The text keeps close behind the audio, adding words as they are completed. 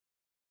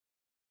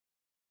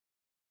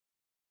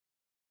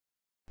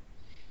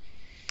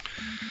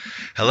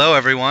Hello,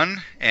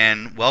 everyone,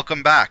 and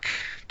welcome back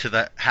to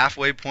the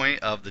halfway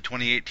point of the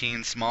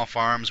 2018 Small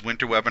Farms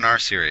Winter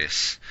Webinar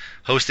Series,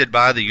 hosted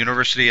by the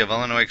University of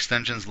Illinois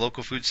Extension's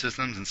Local Food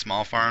Systems and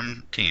Small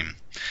Farm team.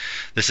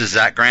 This is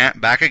Zach Grant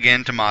back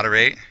again to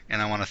moderate,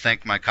 and I want to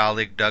thank my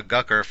colleague Doug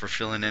Gucker for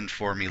filling in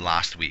for me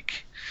last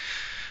week.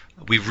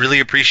 We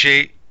really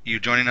appreciate you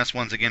joining us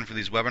once again for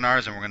these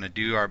webinars, and we're going to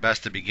do our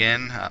best to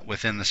begin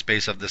within the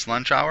space of this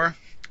lunch hour.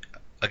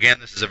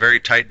 Again, this is a very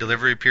tight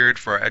delivery period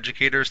for our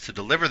educators to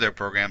deliver their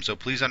program, so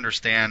please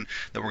understand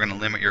that we're going to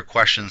limit your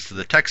questions to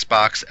the text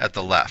box at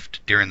the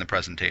left during the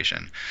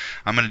presentation.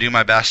 I'm going to do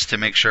my best to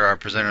make sure our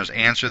presenters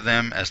answer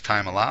them as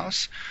time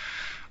allows,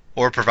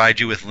 or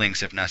provide you with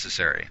links if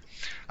necessary.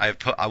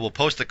 I will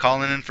post the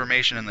call-in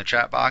information in the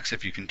chat box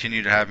if you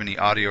continue to have any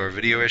audio or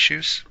video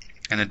issues.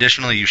 And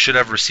additionally, you should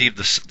have received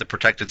the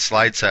protected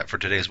slide set for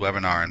today's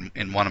webinar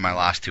in one of my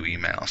last two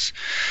emails.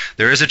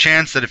 There is a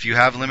chance that if you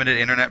have limited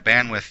internet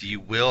bandwidth, you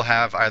will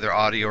have either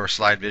audio or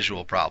slide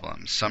visual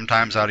problems.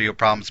 Sometimes audio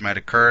problems might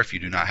occur if you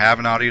do not have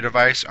an audio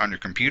device on your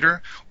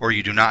computer or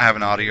you do not have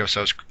an audio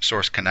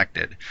source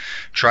connected.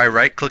 Try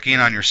right-clicking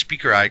on your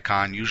speaker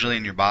icon, usually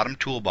in your bottom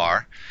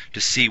toolbar,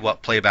 to see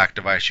what playback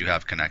device you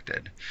have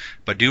connected.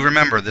 But do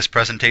remember, this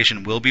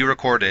presentation will be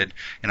recorded,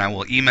 and I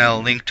will email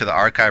a link to the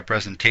archive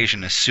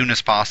presentation as soon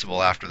as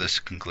possible after this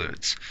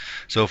concludes.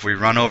 So if we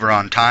run over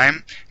on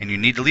time and you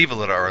need to leave a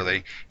little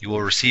early, you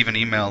will receive an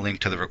email link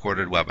to the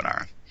recorded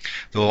webinar.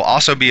 There will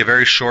also be a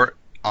very short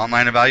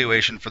online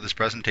evaluation for this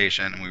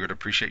presentation, and we would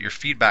appreciate your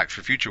feedback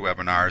for future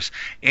webinars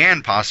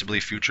and possibly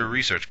future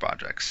research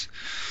projects.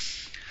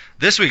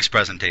 This week's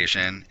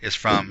presentation is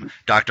from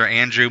Dr.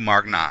 Andrew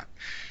Margenot.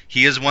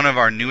 He is one of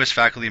our newest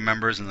faculty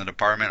members in the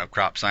Department of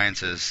Crop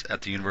Sciences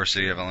at the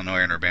University of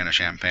Illinois in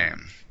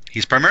Urbana-Champaign.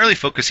 He's primarily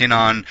focusing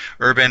on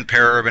urban,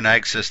 para-urban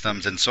ag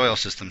systems and soil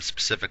systems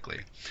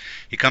specifically.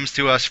 He comes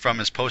to us from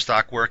his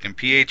postdoc work and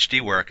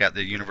PhD work at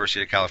the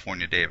University of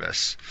California,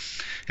 Davis.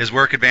 His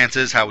work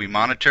advances how we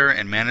monitor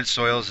and manage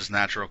soils as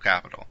natural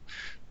capital.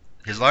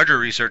 His larger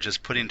research is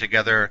putting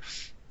together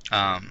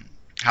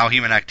how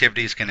human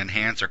activities can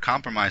enhance or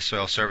compromise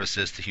soil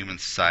services to human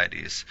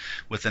societies,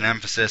 with an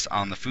emphasis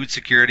on the food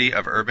security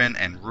of urban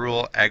and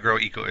rural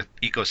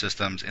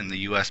agroecosystems in the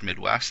U.S.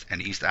 Midwest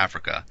and East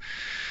Africa.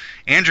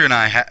 Andrew and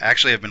I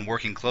actually have been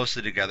working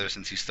closely together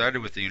since he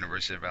started with the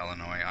University of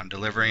Illinois on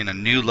delivering a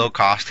new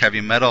low-cost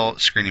heavy metal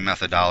screening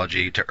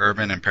methodology to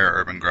urban and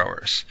para-urban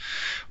growers.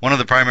 One of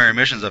the primary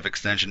missions of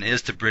Extension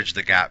is to bridge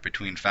the gap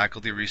between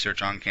faculty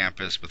research on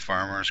campus with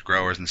farmers,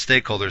 growers, and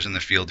stakeholders in the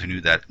field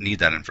who need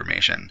that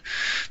information.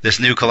 This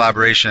new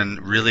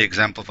collaboration really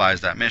exemplifies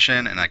that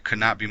mission, and I could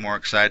not be more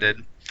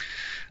excited.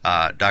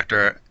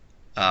 Dr.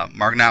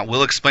 Margenot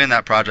will explain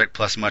that project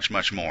plus much,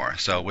 much more.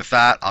 So with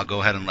that, I'll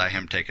go ahead and let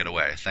him take it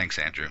away. Thanks,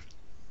 Andrew.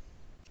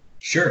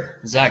 Sure.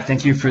 Zach,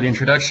 thank you for the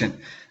introduction.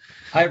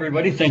 Hi,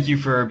 everybody. Thank you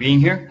for being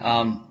here.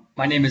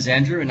 My name is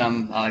Andrew, and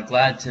I'm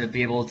glad to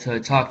be able to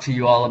talk to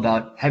you all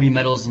about heavy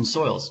metals and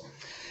soils.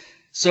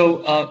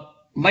 So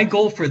my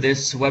goal for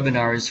this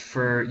webinar is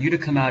for you to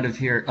come out of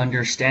here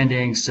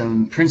understanding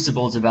some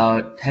principles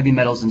about heavy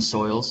metals and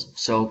soils,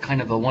 so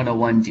kind of a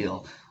 101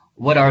 deal.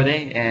 What are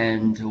they,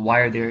 and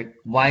why are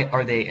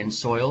they in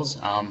soils,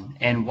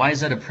 and why is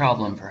that a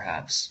problem,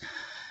 perhaps?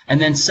 And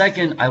then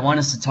second, I want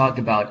us to talk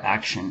about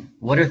action.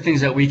 What are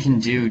things that we can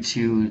do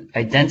to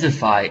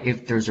identify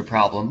if there's a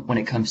problem when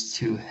it comes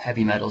to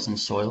heavy metals in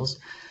soils?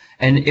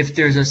 And if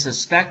there's a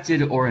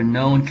suspected or a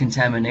known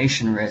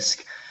contamination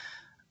risk,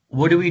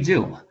 what do we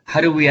do?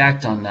 How do we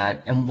act on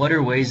that? And what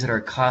are ways that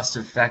are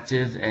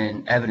cost-effective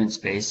and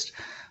evidence-based?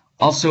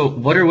 Also,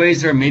 what are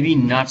ways that are maybe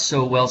not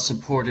so well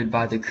supported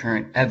by the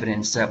current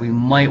evidence that we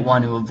might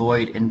want to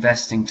avoid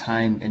investing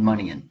time and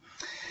money in?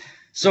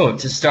 So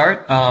to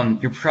start,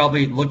 you're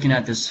probably looking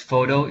at this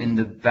photo in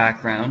the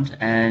background,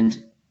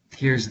 and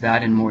here's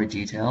that in more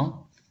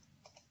detail.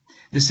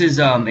 This is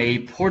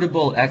a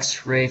portable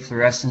X-ray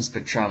fluorescence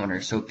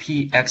spectrometer, so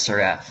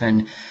PXRF,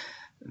 and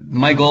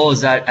my goal is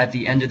that at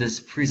the end of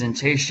this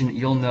presentation,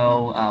 you'll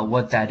know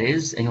what that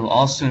is, and you'll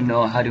also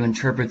know how to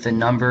interpret the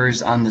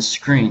numbers on the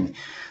screen.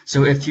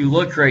 So if you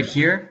look right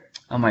here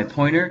on my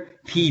pointer,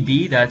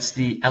 PB, that's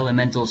the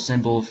elemental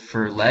symbol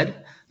for lead,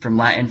 from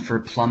Latin for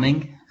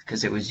plumbing,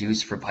 because it was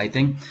used for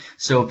piping.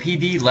 So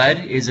PB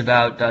lead is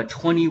about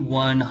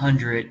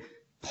 2,100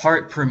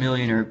 part per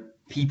million, or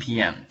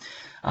ppm.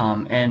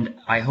 And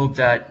I hope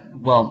that,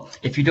 well,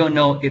 if you don't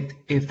know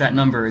if that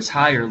number is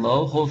high or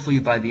low, hopefully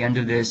by the end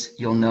of this,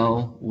 you'll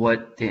know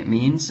what it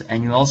means.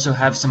 And you also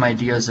have some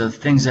ideas of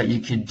things that you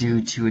could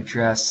do to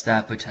address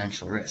that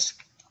potential risk.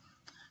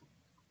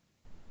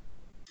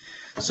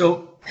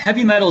 So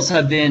heavy metals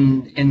have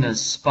been in the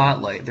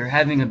spotlight. They're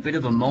having a bit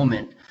of a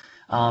moment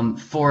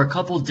for a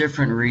couple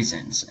different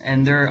reasons,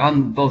 and they're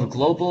on both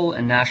global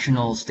and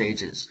national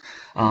stages.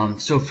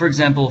 So for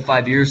example,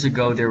 5 years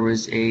ago, there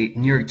was a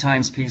New York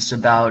Times piece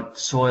about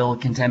soil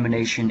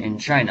contamination in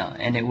China,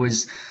 and it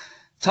was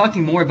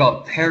talking more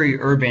about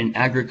peri-urban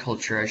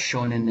agriculture as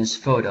shown in this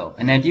photo.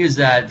 And the idea is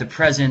that the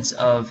presence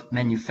of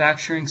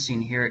manufacturing,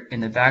 seen here in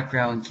the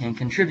background, can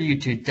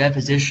contribute to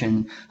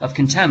deposition of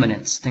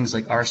contaminants, things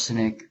like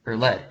arsenic or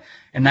lead.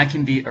 And that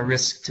can be a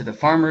risk to the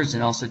farmers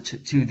and also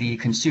to the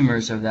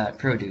consumers of that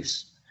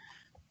produce.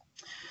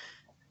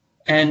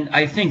 And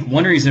I think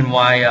one reason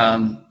why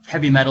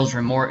heavy metals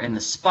are more in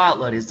the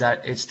spotlight is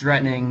that it's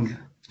threatening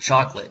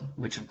chocolate,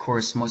 which of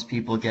course most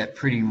people get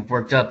pretty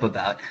worked up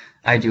about.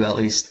 I do, at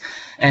least.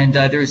 And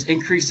there's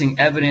increasing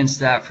evidence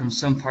that from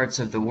some parts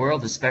of the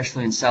world,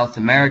 especially in South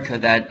America,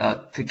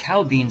 that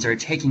cacao beans are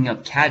taking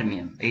up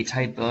cadmium, a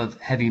type of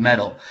heavy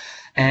metal.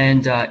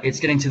 And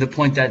it's getting to the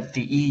point that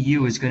the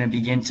EU is going to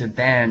begin to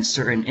ban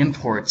certain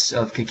imports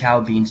of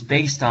cacao beans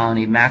based on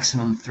a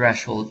maximum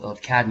threshold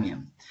of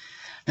cadmium.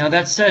 Now,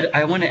 that said,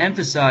 I want to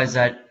emphasize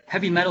that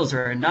heavy metals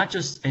are not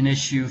just an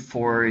issue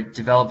for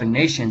developing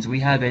nations.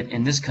 We have it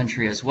in this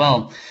country as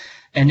well.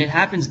 And it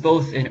happens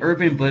both in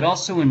urban but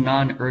also in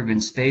non-urban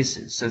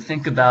spaces. So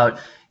think about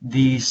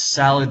the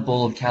salad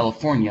bowl of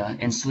California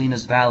and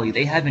Salinas Valley.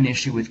 They have an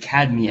issue with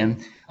cadmium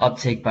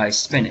uptake by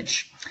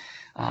spinach.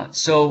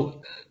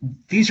 So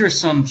these are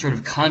some sort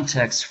of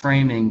context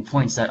framing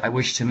points that I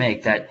wish to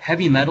make, that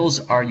heavy metals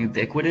are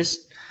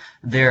ubiquitous.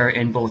 They're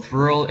in both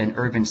rural and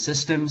urban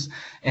systems,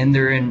 and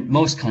they're in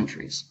most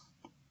countries.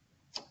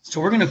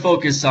 So we're going to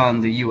focus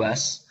on the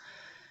U.S.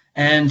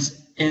 And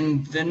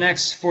in the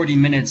next 40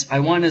 minutes, I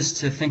want us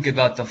to think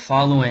about the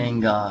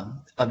following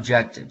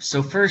objectives.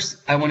 So first,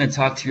 I want to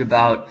talk to you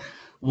about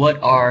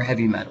what are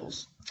heavy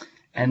metals.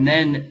 And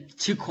then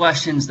two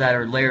questions that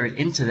are layered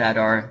into that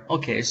are,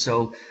 okay,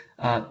 so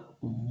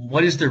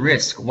what is the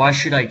risk? Why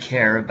should I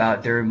care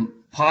about there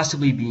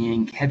possibly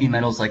being heavy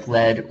metals like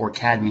lead or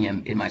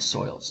cadmium in my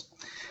soils?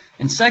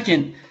 And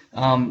second,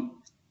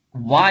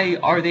 why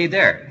are they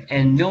there?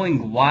 And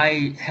knowing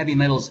why heavy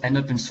metals end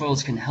up in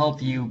soils can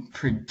help you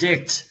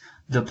predict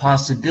the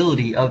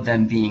possibility of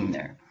them being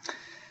there.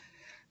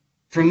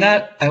 From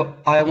that,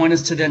 I want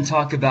us to then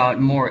talk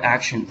about more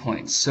action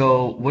points.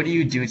 So what do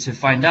you do to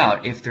find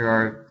out if there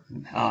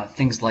are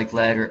things like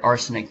lead or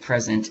arsenic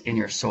present in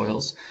your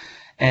soils?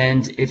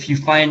 And if you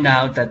find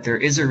out that there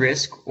is a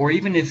risk, or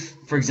even if,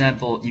 for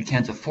example, you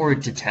can't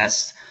afford to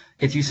test,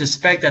 if you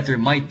suspect that there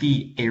might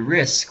be a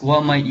risk,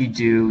 what might you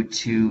do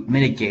to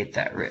mitigate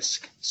that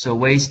risk? So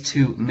ways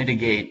to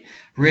mitigate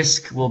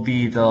risk will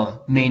be the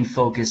main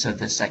focus of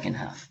the second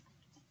half.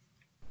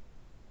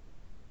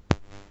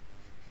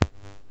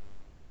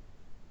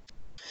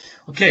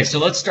 Okay, so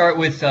let's start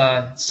with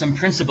some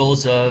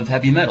principles of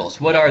heavy metals.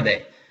 What are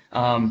they?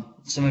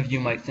 Some of you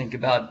might think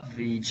about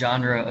the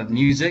genre of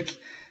music,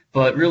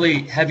 but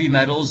really heavy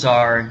metals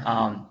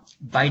are,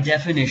 by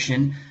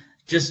definition,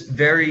 just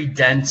very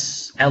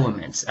dense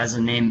elements, as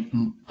the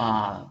name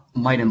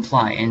might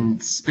imply.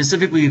 And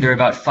specifically, they're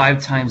about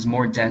 5 times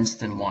more dense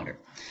than water.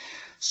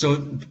 So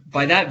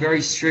by that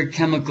very strict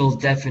chemical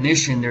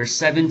definition, there are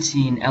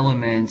 17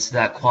 elements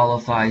that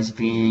qualify as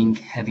being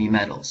heavy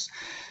metals.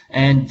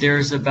 And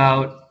there's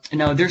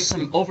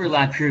some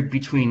overlap here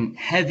between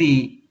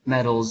heavy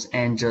metals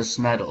and just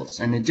metals.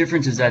 And the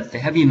difference is that the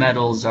heavy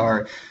metals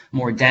are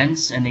more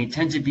dense and they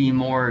tend to be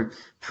more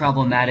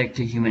problematic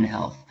to human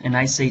health. And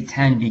I say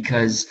tend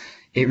because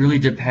it really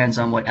depends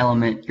on what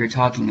element you're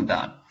talking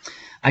about.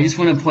 I just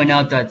want to point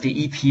out that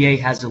the EPA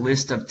has a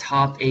list of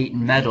top 8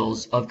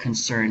 metals of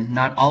concern.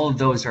 Not all of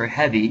those are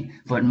heavy,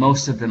 but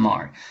most of them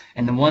are.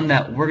 And the one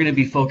that we're going to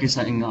be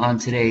focusing on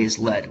today is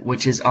lead,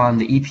 which is on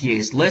the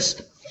EPA's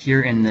list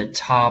here in the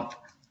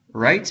top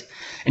right.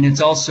 And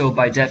it's also,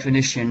 by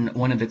definition,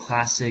 one of the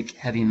classic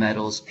heavy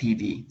metals,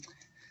 Pb.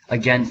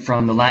 Again,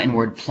 from the Latin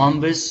word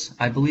plumbus,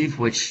 I believe,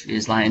 which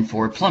is Latin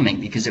for plumbing,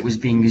 because it was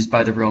being used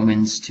by the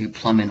Romans to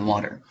plumb in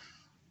water.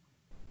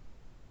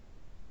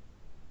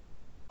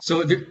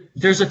 So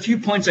there's a few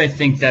points I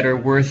think that are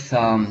worth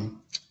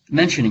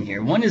mentioning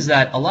here. One is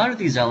that a lot of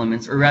these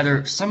elements, or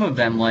rather some of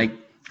them like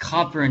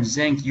copper and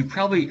zinc, you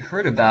probably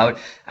heard about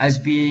as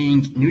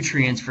being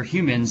nutrients for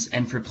humans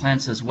and for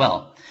plants as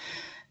well.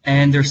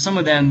 And there's some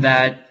of them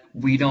that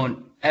we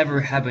don't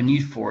ever have a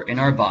need for in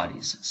our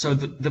bodies. So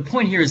the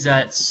point here is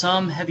that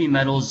some heavy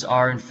metals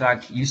are in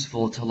fact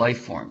useful to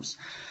life forms.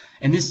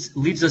 And this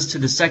leads us to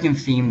the second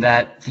theme,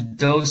 that the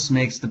dose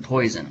makes the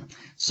poison.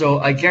 So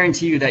I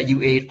guarantee you that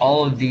you ate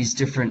all of these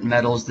different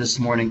metals this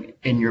morning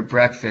in your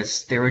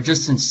breakfast. They were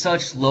just in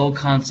such low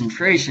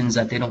concentrations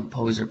that they don't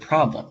pose a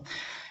problem.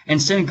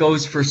 And same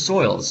goes for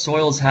soils.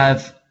 Soils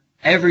have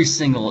every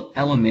single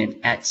element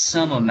at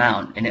some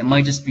amount, and it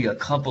might just be a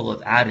couple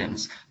of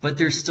atoms, but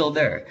they're still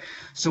there.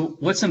 So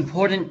what's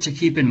important to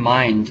keep in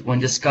mind when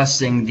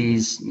discussing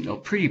these,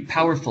 pretty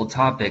powerful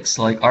topics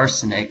like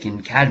arsenic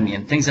and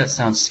cadmium, things that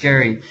sound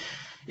scary,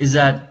 is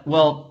that,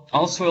 well,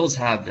 all soils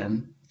have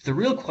them. The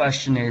real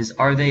question is,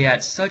 are they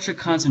at such a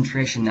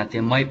concentration that they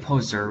might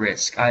pose a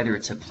risk, either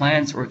to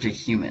plants or to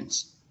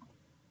humans?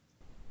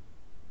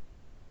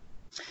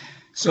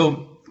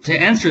 So to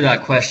answer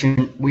that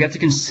question, we have to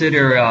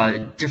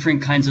consider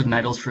different kinds of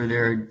metals for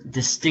their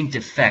distinct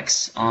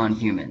effects on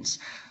humans.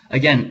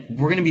 Again,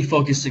 we're going to be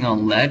focusing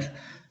on lead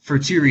for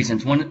two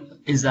reasons. One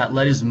is that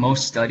lead is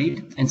most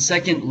studied, and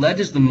second, lead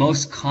is the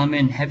most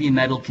common heavy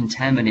metal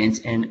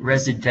contaminant in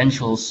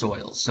residential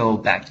soils, so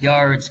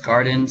backyards,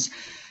 gardens.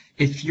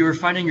 If you're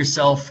finding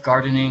yourself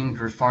gardening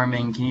or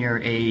farming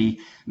near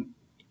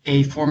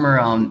a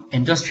former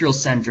industrial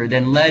center,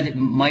 then lead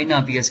might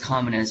not be as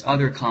common as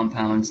other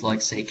compounds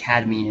like, say,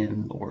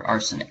 cadmium or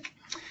arsenic.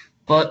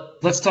 But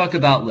let's talk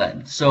about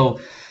lead. So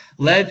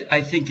lead,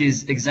 I think,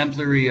 is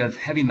exemplary of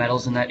heavy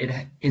metals in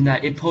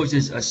that it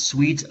poses a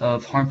suite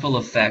of harmful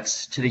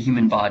effects to the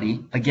human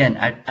body, again,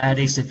 at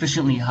a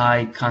sufficiently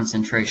high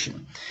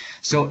concentration.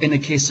 So in the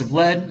case of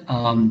lead,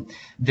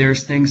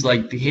 there's things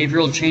like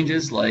behavioral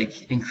changes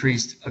like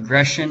increased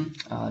aggression,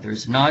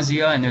 there's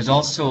nausea, and there's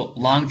also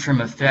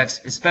long-term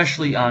effects,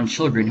 especially on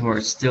children who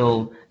are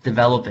still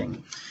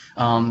developing.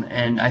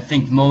 And I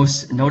think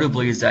most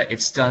notably is that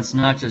it stunts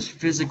not just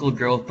physical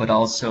growth, but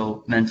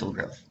also mental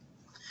growth.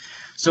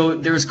 So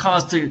there's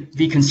cause to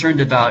be concerned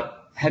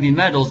about heavy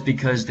metals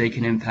because they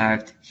can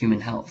impact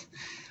human health.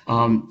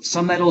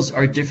 Some metals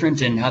are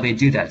different in how they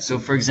do that. So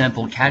for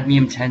example,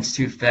 cadmium tends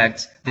to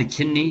affect the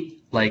kidney,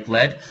 like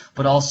lead,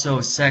 but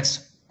also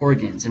sex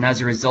organs. And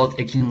as a result,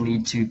 it can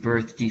lead to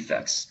birth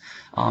defects.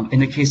 In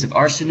the case of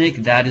arsenic,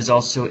 that is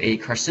also a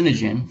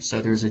carcinogen.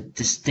 So there's a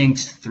distinct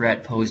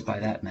threat posed by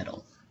that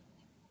metal.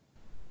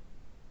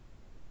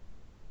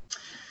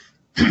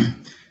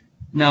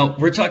 Now,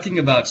 we're talking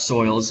about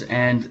soils,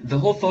 and the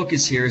whole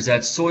focus here is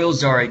that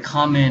soils are a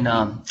common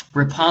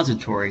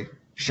repository,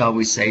 shall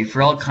we say,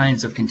 for all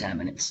kinds of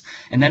contaminants.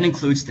 And that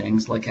includes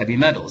things like heavy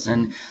metals.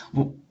 And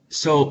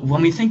so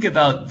when we think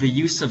about the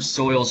use of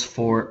soils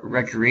for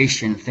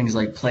recreation, things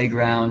like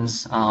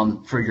playgrounds,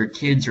 for your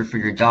kids or for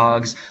your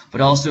dogs, but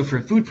also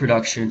for food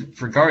production,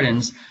 for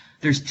gardens,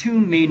 there's two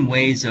main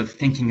ways of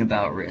thinking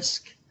about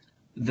risk.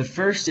 The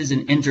first is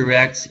an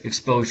indirect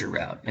exposure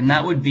route, and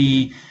that would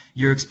be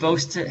you're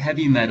exposed to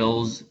heavy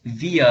metals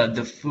via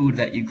the food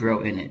that you grow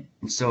in it.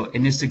 And so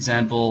in this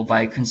example,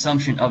 by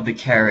consumption of the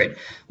carrot,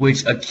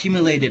 which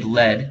accumulated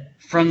lead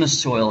from the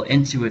soil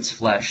into its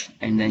flesh,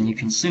 and then you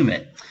consume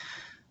it.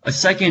 A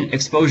second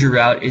exposure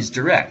route is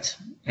direct,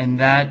 and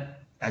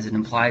that, as it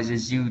implies,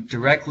 is you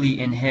directly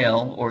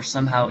inhale or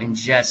somehow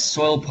ingest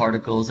soil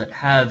particles that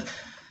have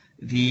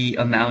the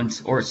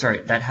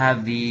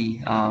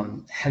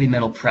heavy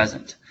metal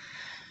present.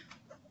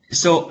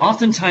 So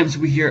oftentimes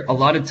we hear a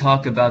lot of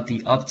talk about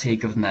the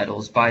uptake of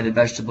metals by the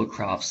vegetable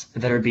crops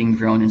that are being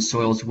grown in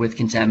soils with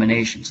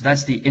contamination. So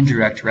that's the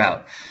indirect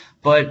route.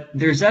 But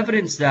there's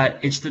evidence that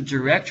it's the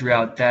direct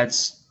route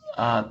that's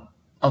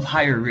of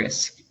higher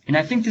risk. And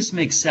I think this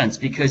makes sense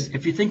because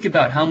if you think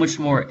about how much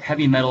more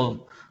heavy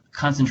metal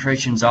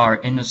concentrations are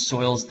in the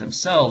soils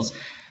themselves,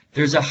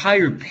 there's a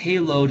higher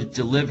payload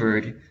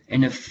delivered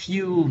in a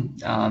few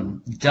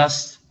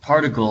dust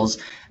particles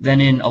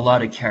than in a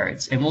lot of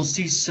carrots. And we'll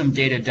see some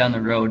data down the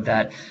road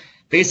that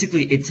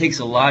basically it takes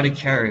a lot of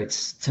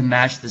carrots to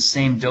match the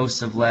same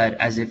dose of lead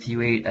as if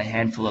you ate a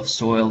handful of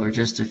soil or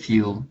just a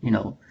few,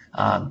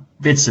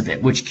 bits of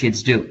it, which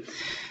kids do.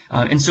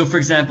 And so, for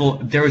example,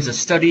 there was a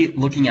study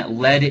looking at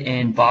lead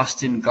in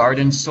Boston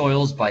garden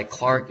soils by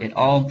Clark et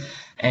al.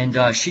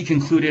 And she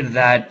concluded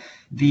that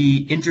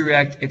the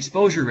indirect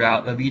exposure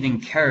route of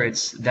eating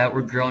carrots that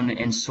were grown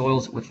in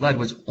soils with lead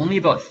was only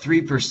about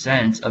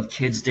 3% of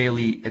kids'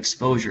 daily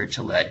exposure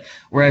to lead,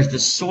 whereas the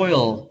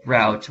soil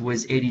route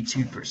was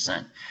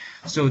 82%.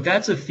 So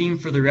that's a theme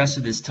for the rest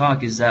of this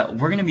talk, is that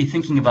we're going to be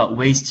thinking about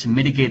ways to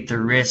mitigate the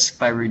risk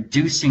by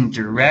reducing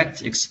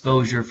direct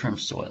exposure from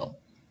soil.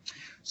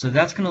 So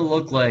that's going to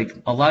look like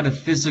a lot of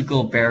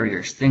physical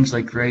barriers, things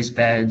like raised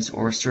beds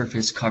or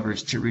surface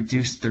covers to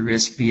reduce the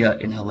risk via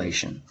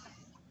inhalation.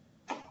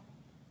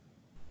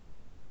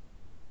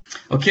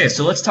 Okay,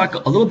 so let's talk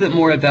a little bit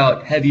more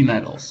about heavy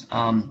metals.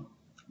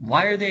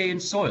 Why are they in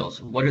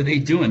soils? What are they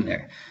doing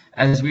there?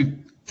 As we've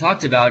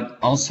talked about,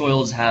 all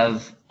soils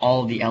have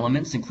all the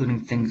elements, including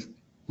things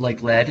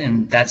like lead,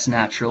 and that's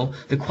natural.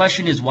 The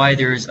question is why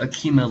there's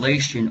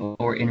accumulation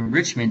or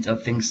enrichment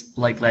of things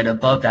like lead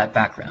above that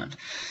background.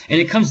 And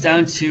it comes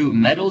down to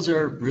metals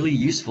are really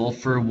useful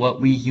for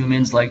what we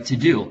humans like to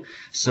do.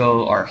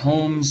 So our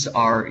homes,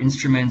 our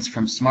instruments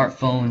from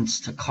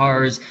smartphones to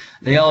cars,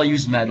 they all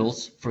use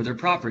metals for their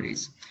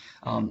properties.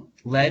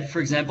 Lead, for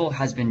example,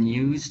 has been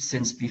used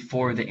since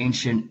before the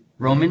ancient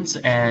Romans.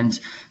 And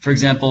for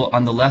example,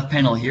 on the left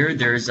panel here,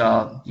 there's,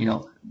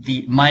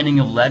 the mining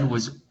of lead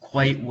was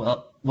quite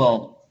well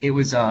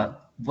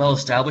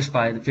established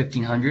by the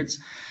 1500s.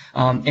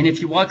 And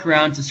if you walk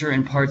around to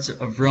certain parts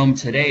of Rome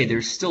today,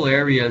 there's still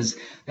areas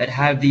that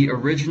have the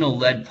original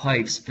lead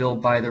pipes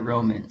built by the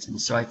Romans.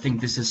 And so I think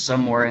this is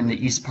somewhere in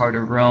the east part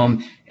of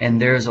Rome, and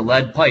there's a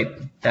lead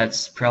pipe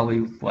that's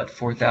probably,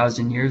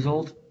 4,000 years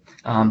old?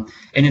 And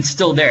it's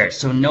still there.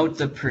 So note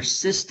the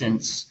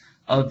persistence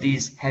of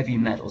these heavy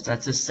metals.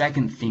 That's a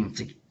second theme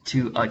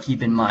to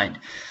keep in mind.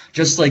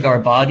 Just like our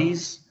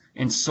bodies,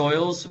 in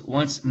soils,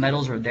 once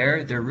metals are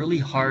there, they're really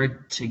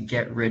hard to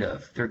get rid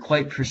of. They're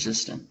quite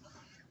persistent.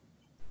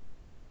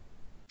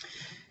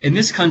 In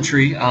this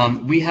country,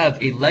 we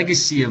have a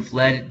legacy of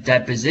lead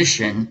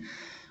deposition,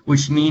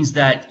 which means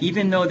that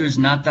even though there's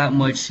not that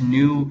much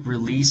new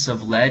release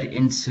of lead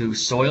into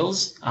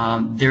soils,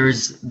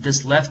 there's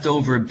this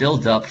leftover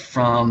buildup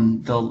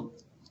from the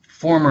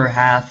former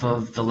half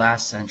of the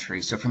last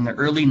century, so from the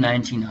early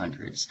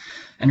 1900s.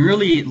 And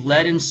really,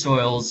 lead in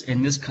soils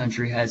in this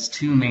country has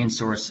two main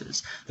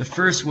sources. The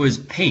first was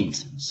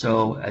paint.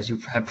 So as you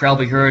have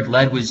probably heard,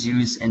 lead was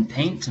used in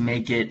paint to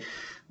make it,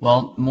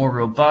 well, more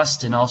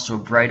robust and also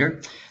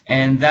brighter.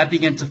 And that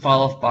began to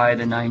fall off by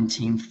the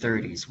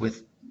 1930s,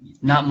 with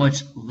not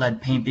much lead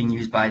paint being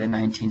used by the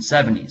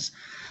 1970s.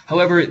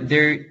 However,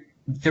 there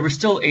was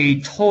still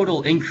a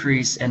total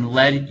increase in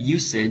lead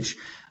usage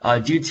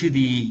due to the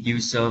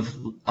use of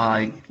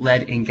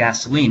lead in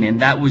gasoline, and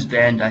that was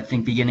banned, I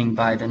think, beginning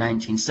by the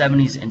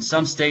 1970s in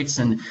some states,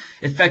 and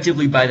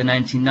effectively by the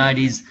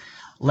 1990s,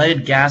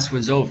 leaded gas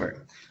was over.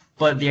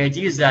 But the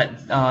idea is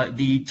that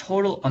the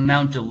total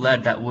amount of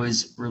lead that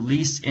was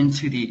released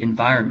into the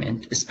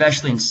environment,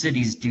 especially in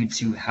cities due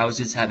to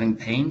houses having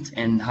paint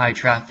and high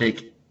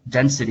traffic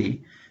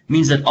density,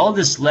 means that all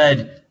this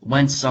lead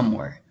went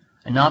somewhere,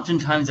 and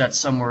oftentimes that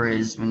somewhere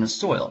is in the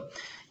soil.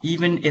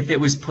 Even if it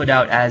was put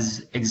out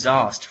as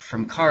exhaust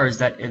from cars,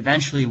 that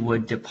eventually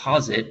would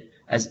deposit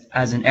as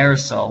an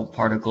aerosol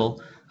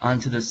particle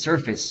onto the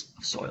surface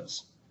of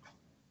soils.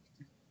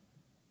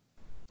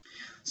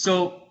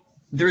 So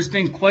there's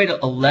been quite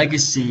a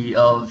legacy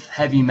of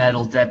heavy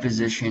metal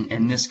deposition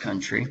in this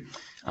country.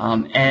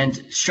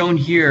 And shown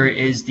here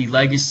is the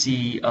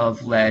legacy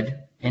of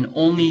lead, and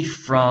only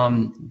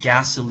from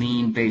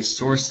gasoline-based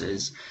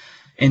sources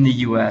in the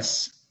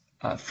U.S.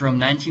 From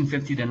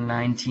 1950 to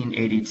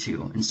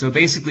 1982. And so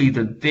basically,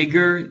 the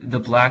bigger the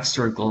black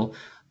circle,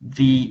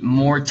 the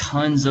more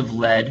tons of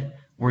lead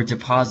were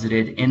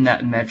deposited in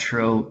that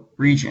metro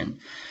region.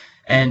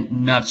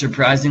 And not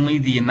surprisingly,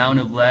 the amount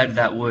of lead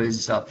that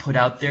was put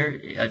out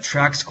there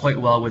tracks quite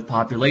well with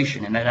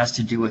population, and that has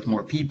to do with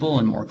more people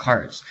and more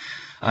cars.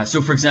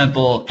 So for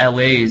example,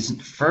 LA is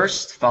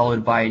first,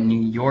 followed by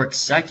New York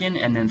second,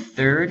 and then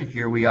third,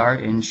 here we are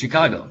in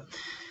Chicago.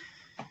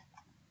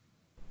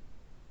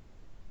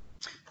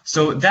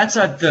 So that's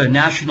at the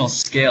national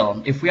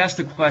scale. If we ask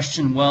the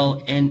question,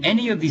 well, in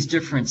any of these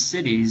different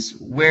cities,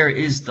 where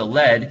is the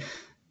lead?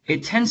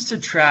 It tends to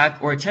track,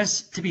 or it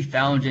tends to be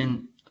found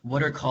in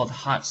what are called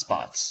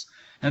hotspots.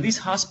 Now, these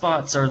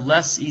hotspots are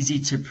less easy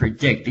to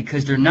predict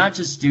because they're not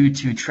just due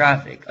to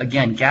traffic.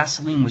 Again,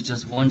 gasoline was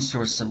just one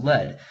source of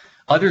lead.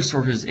 Other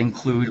sources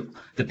include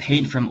the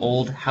paint from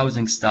old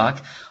housing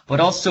stock, but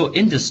also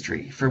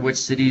industry, for which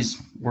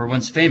cities were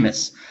once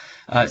famous.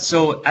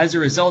 So as a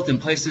result, in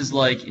places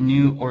like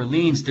New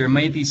Orleans, there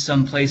may be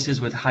some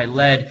places with high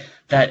lead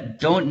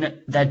that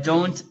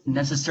don't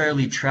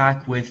necessarily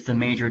track with the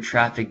major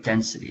traffic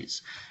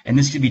densities. And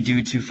this could be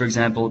due to, for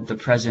example, the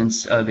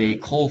presence of a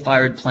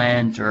coal-fired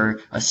plant or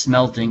a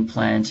smelting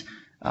plant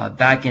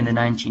back in the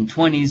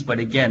 1920s. But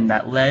again,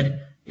 that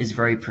lead is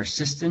very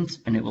persistent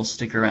and it will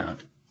stick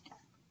around.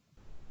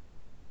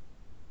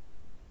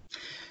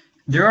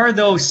 There are,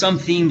 though, some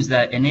themes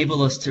that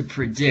enable us to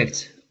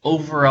predict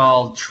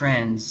overall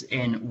trends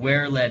in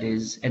where lead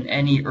is in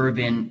any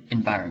urban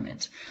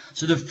environment.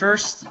 So the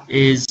first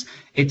is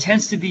it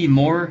tends to be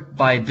more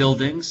by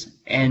buildings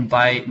and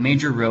by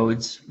major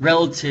roads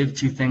relative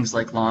to things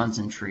like lawns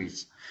and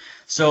trees.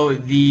 So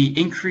the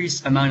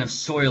increased amount of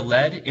soil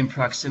lead in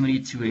proximity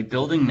to a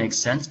building makes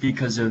sense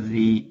because of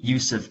the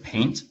use of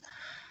paint.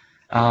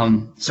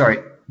 The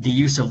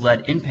use of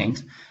lead in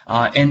paint,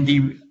 and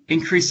the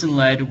increase in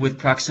lead with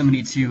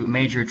proximity to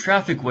major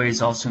traffic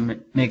ways also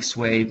makes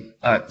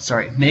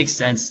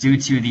sense due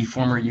to the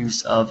former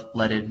use of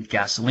leaded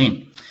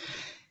gasoline.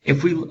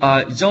 If we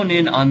zone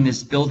in on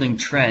this building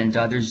trend,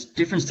 there's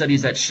different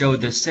studies that show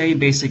the same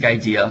basic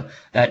idea,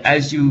 that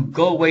as you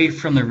go away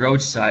from the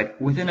roadside,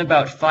 within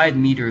about 5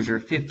 meters or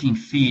 15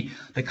 feet,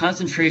 the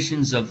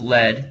concentrations of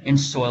lead in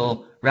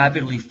soil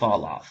rapidly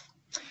fall off.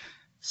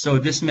 So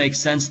this makes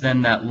sense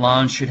then that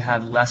lawns should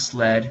have less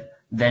lead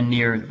than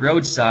near the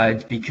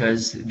roadside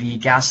because the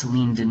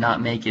gasoline did not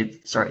make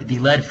it, the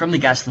lead from the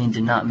gasoline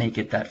did not make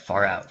it that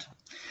far out.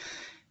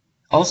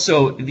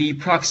 Also, the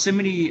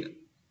proximity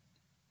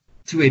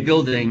to a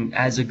building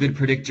as a good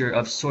predictor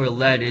of soil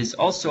lead is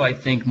also, I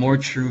think, more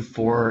true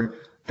for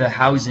the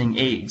housing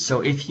age.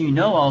 So if you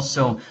know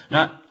also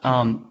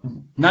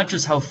not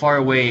just how far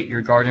away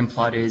your garden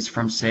plot is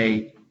from,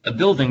 say, a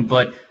building,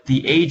 but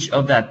the age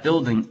of that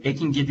building, it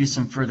can give you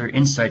some further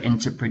insight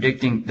into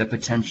predicting the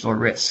potential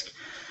risk.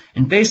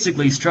 And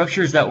basically,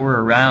 structures that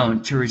were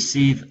around to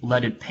receive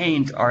leaded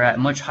paint are at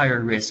much higher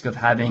risk of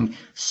having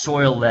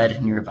soil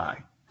lead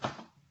nearby.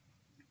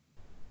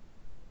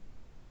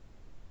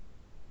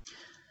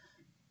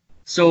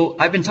 So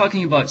I've been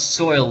talking about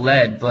soil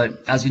lead,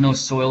 but as you know,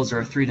 soils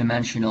are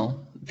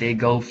three-dimensional. They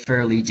go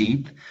fairly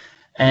deep.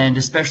 And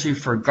especially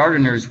for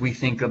gardeners, we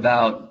think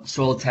about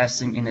soil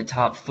testing in the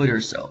top foot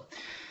or so.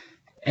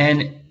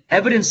 And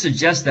evidence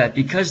suggests that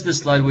because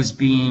this lead was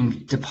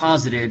being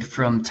deposited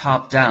from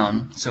top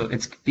down, so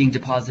it's being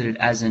deposited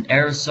as an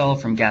aerosol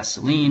from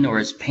gasoline or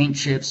as paint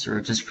chips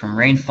or just from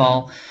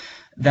rainfall,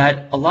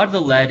 that a lot of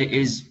the lead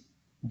is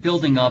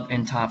building up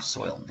in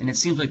topsoil. And it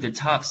seems like the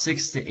top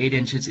 6 to 8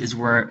 inches is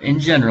where, in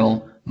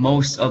general,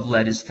 most of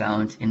lead is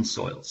found in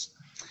soils.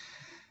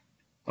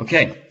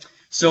 Okay,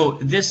 so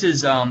this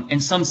is in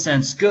some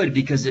sense good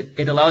because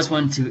it allows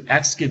one to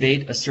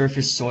excavate a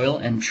surface soil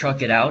and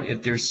truck it out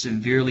if there's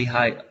severely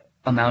high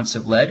amounts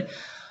of lead.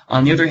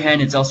 On the other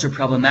hand, it's also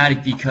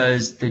problematic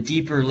because the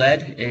deeper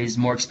lead is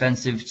more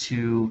expensive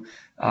to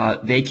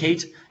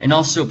vacate, and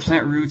also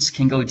plant roots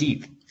can go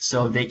deep,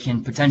 so they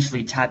can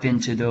potentially tap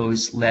into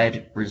those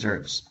lead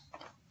reserves.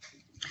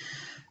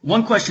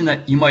 One question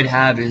that you might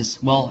have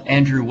is, well,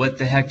 Andrew, what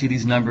the heck do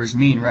these numbers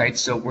mean, right?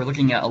 So we're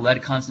looking at a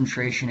lead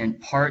concentration in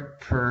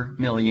part per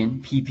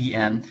million,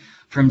 ppm,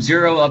 from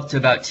 0 up to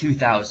about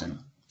 2,000.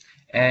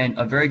 And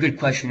a very good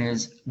question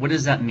is, what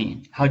does that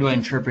mean? How do I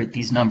interpret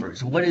these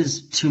numbers? What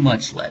is too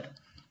much lead?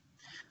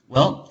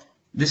 Well,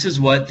 this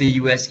is what the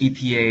US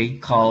EPA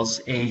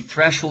calls a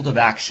threshold of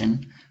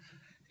action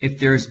if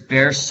there's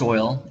bare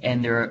soil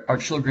and there are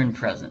children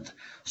present.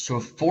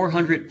 So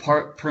 400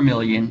 part per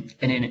million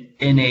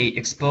in a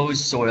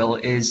exposed soil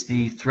is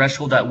the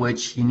threshold at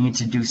which you need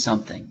to do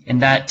something.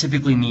 And that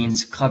typically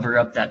means cover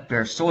up that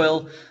bare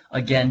soil,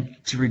 again,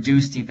 to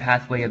reduce the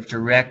pathway of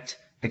direct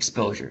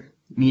exposure,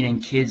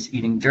 meaning kids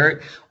eating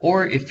dirt,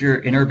 or if you're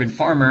an urban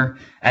farmer,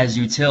 as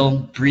you till,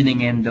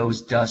 breathing in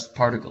those dust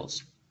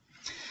particles.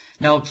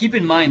 Now, keep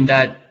in mind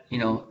that,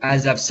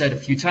 as I've said a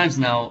few times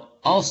now,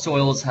 all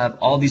soils have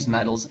all these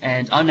metals,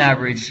 and on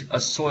average, a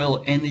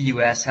soil in the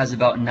US has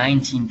about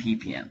 19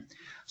 ppm.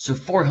 So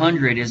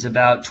 400 is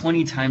about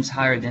 20 times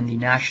higher than the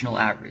national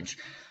average.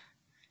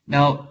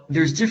 Now,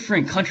 there's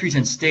different countries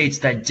and states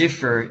that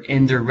differ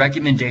in their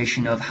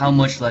recommendation of how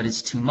much lead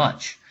is too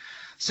much.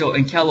 So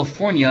in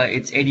California,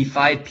 it's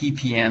 85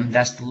 ppm.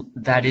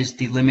 That is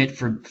the limit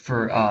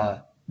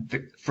for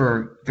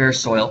bare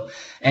soil,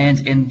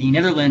 and in the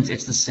Netherlands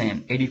it's the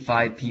same,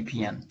 85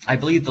 ppm. I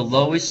believe the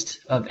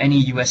lowest of any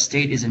US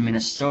state is in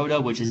Minnesota,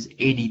 which is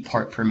 80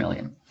 part per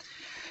million.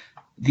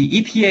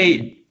 The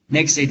EPA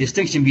makes a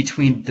distinction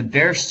between the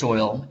bare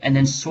soil and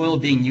then soil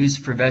being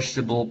used for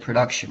vegetable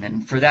production,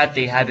 and for that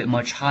they have it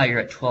much higher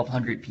at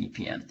 1200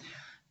 ppm.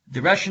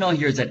 The rationale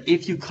here is that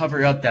if you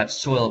cover up that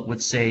soil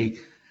with, say,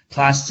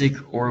 plastic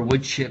or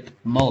wood chip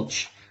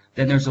mulch,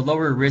 then there's a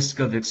lower risk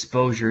of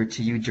exposure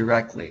to you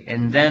directly.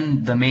 And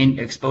then the main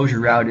exposure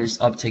route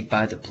is uptake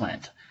by the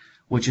plant,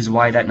 which is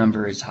why that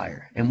number is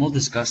higher. And we'll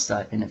discuss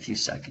that in a few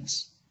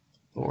seconds,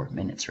 or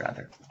minutes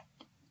rather.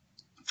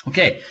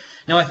 Okay,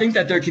 now I think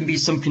that there can be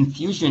some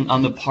confusion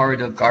on the part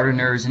of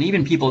gardeners and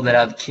even people that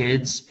have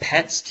kids,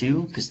 pets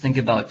too, because think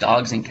about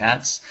dogs and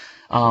cats,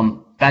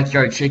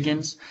 backyard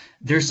chickens.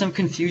 There's some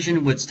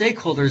confusion with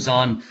stakeholders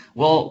on,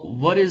 well,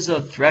 what is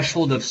a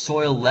threshold of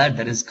soil lead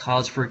that is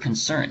cause for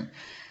concern?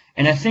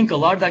 And I think a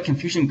lot of that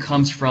confusion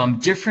comes from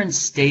different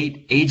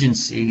state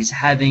agencies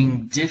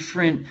having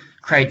different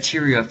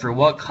criteria for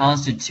what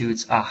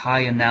constitutes a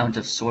high amount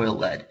of soil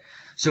lead.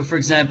 So for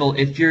example,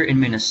 if you're in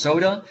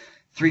Minnesota,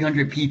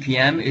 300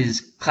 ppm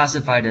is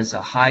classified as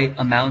a high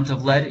amount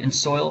of lead in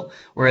soil,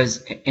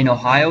 whereas in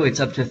Ohio, it's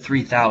up to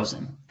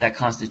 3,000 that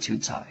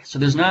constitutes high. So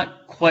there's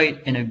not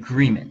quite an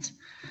agreement.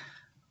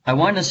 I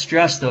want to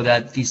stress, though,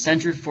 that the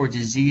Center for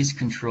Disease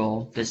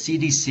Control, the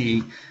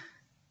CDC,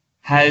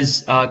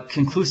 has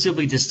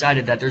conclusively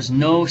decided that there's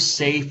no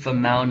safe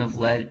amount of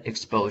lead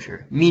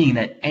exposure, meaning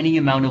that any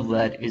amount of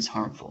lead is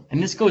harmful.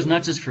 And this goes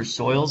not just for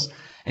soils,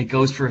 it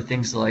goes for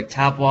things like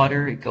tap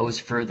water, it goes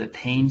for the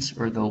paint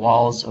or the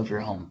walls of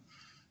your home.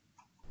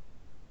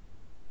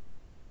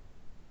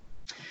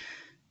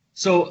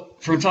 So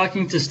from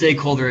talking to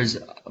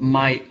stakeholders,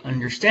 my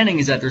understanding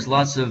is that there's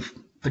lots of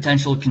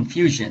potential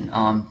confusion.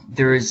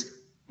 There is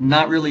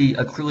not really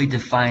a clearly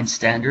defined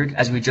standard.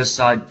 As we just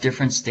saw,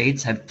 different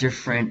states have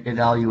different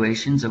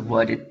evaluations of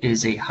what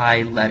is a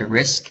high lead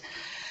risk.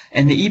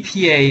 And the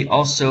EPA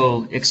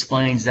also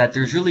explains that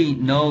there's really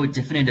no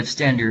definitive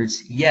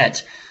standards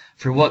yet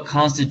for what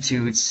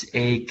constitutes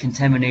a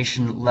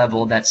contamination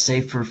level that's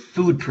safe for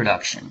food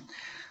production.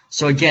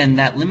 So again,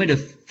 that limit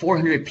of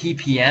 400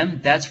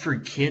 ppm, that's for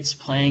kids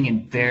playing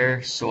in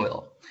bare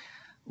soil.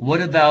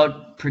 What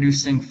about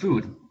producing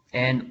food?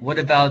 And what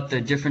about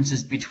the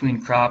differences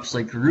between crops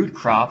like root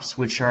crops,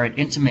 which are in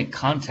intimate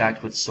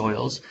contact with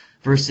soils,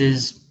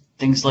 versus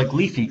things like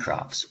leafy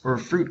crops or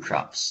fruit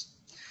crops?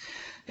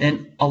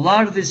 And a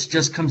lot of this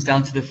just comes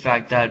down to the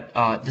fact that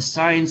the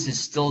science is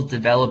still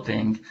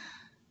developing,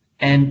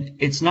 and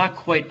it's not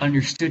quite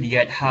understood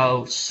yet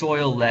how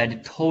soil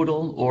lead,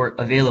 total or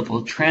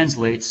available,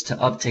 translates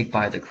to uptake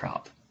by the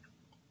crop.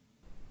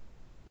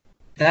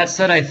 That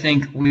said, I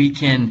think we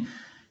can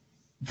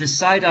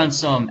decide on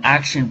some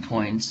action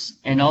points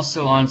and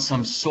also on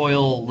some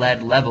soil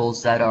lead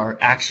levels that are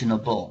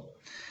actionable.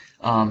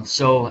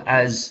 So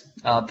as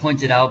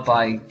pointed out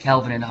by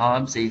Calvin and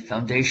Hobbes, a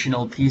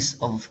foundational piece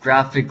of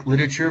graphic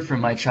literature from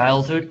my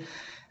childhood,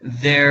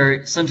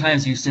 there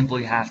sometimes you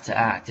simply have to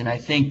act. And I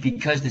think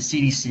because the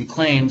CDC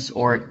claims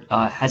or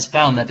has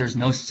found that there's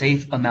no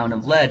safe amount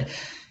of lead,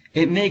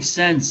 it makes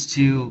sense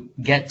to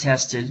get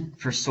tested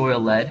for soil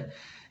lead.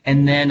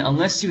 And then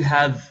unless you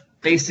have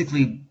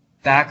basically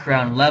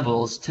background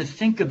levels, to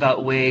think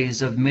about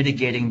ways of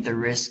mitigating the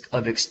risk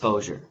of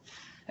exposure.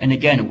 And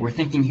again, we're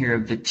thinking here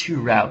of the two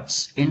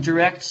routes: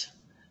 indirect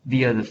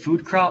via the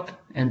food crop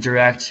and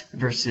direct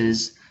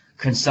versus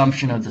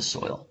consumption of the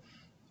soil.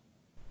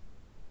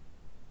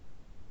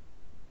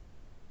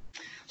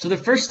 So the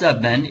first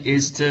step then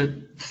is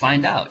to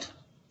find out.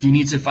 You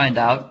need to find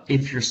out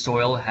if your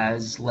soil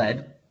has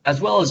lead as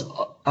well as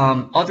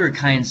other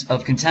kinds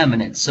of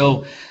contaminants.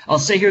 So I'll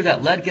say here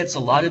that lead gets a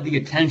lot of the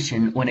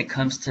attention when it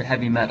comes to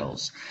heavy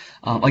metals.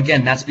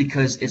 Again, that's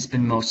because it's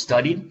been most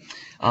studied.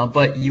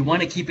 But you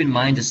want to keep in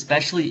mind,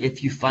 especially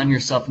if you find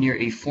yourself near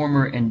a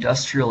former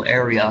industrial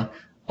area,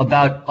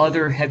 about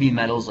other heavy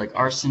metals like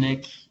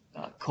arsenic,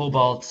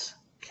 cobalt,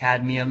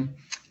 cadmium,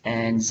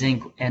 and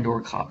zinc and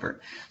or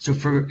copper. So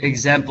for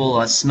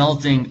example,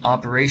 smelting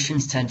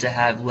operations tend to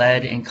have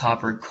lead and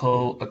copper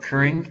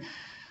co-occurring.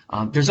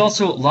 There's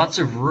also lots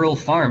of rural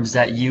farms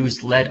that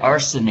used lead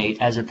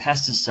arsenate as a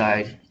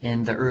pesticide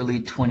in the early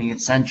 20th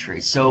century.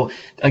 So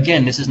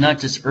again, this is not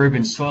just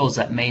urban soils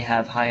that may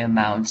have high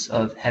amounts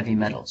of heavy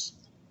metals.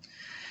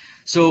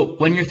 So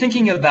when you're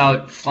thinking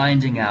about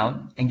finding out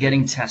and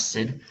getting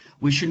tested,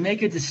 we should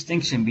make a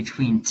distinction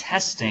between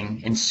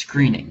testing and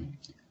screening.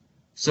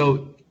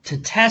 So to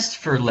test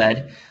for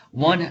lead,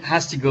 one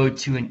has to go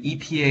to an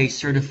EPA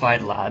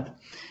certified lab,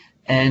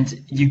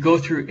 and you go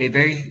through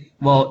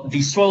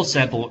the soil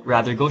sample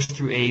rather goes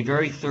through a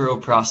very thorough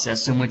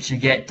process in which you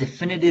get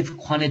definitive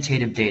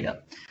quantitative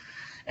data.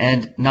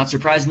 And not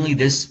surprisingly,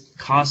 this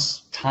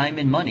costs time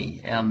and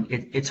money.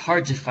 It's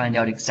hard to find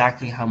out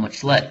exactly how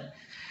much lead.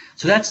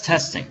 So that's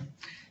testing.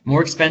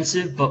 More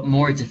expensive, but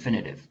more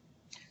definitive.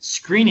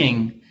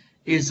 Screening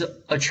is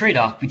a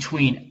trade-off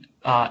between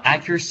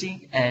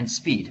accuracy and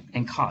speed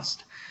and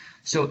cost.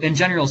 So in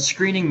general,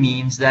 screening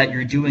means that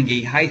you're doing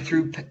a high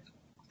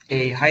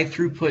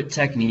throughput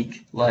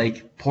technique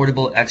like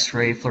portable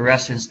X-ray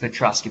fluorescence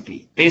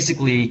spectroscopy,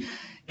 basically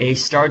a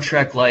Star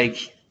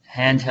Trek-like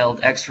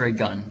handheld X-ray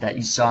gun that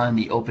you saw in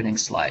the opening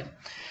slide.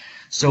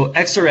 So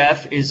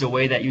XRF is a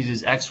way that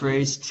uses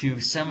X-rays to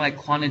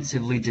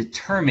semi-quantitatively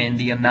determine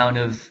the amount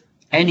of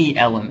any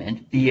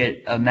element, be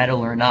it a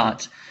metal or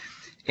not,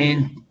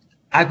 in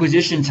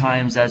acquisition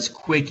times as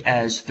quick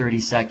as 30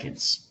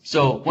 seconds.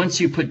 So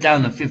once you put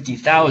down the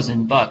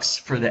 $50,000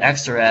 for the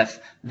XRF,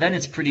 then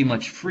it's pretty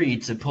much free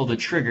to pull the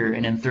trigger,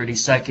 and in 30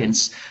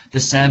 seconds, the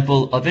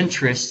sample of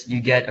interest you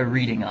get a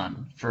reading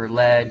on for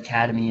lead,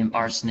 cadmium,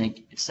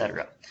 arsenic,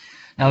 etc.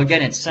 Now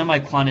again, it's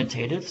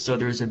semi-quantitative, so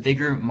there's a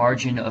bigger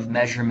margin of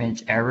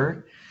measurement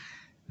error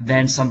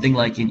than something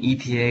like an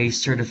EPA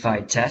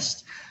certified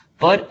test.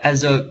 But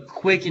as a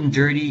quick and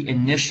dirty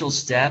initial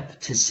step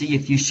to see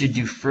if you should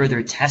do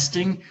further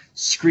testing,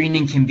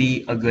 screening can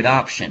be a good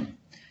option.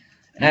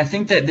 And I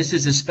think that this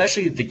is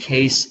especially the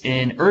case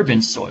in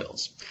urban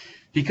soils.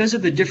 Because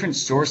of the different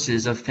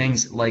sources of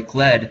things like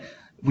lead,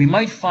 we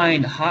might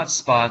find hot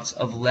spots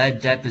of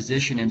lead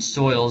deposition in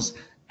soils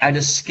at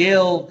a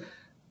scale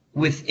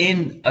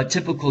within a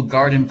typical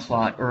garden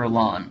plot or a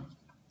lawn.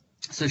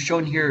 So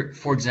shown here,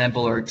 for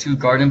example, are two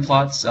garden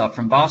plots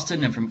from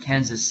Boston and from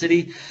Kansas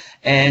City,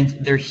 and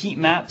they're heat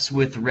maps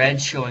with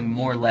red showing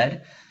more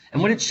lead.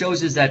 And what it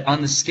shows is that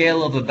on the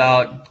scale of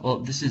about, well,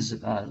 this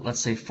is, let's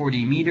say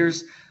 40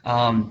 meters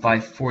by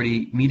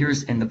 40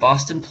 meters in the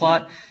Boston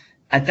plot,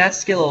 at that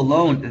scale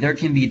alone, there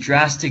can be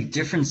drastic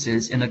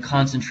differences in the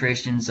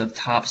concentrations of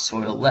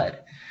topsoil lead.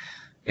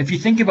 If you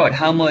think about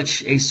how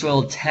much a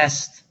soil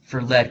test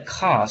for lead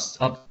costs,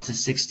 up to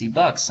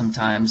 $60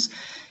 sometimes,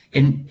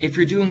 and if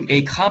you're doing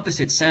a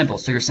composite sample,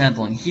 so you're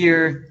sampling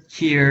here,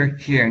 here,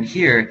 here, and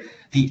here,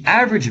 the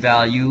average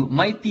value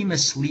might be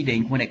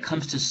misleading when it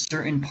comes to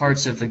certain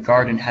parts of the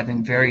garden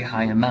having very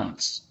high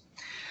amounts.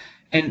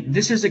 And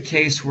this is a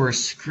case where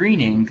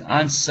screening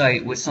on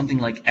site with something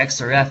like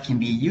XRF can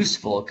be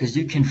useful, because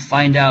you can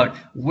find out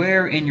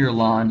where in your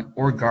lawn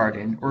or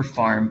garden or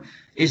farm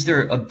is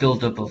there a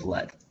buildup of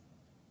lead.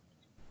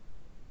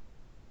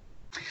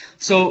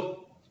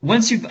 So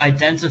once you've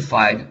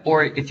identified,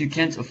 or if you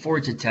can't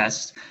afford to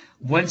test,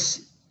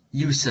 once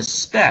you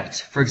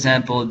suspect, for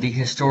example, the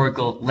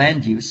historical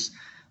land use,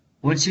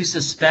 once you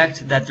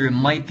suspect that there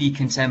might be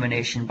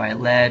contamination by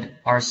lead,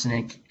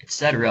 arsenic,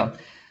 etc.,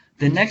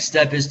 the next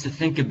step is to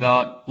think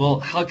about, well,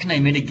 how can I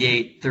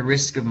mitigate the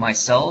risk of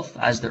myself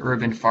as the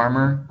urban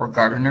farmer or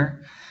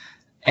gardener,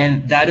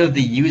 and that of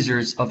the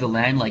users of the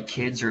land, like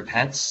kids or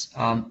pets,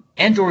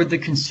 and or the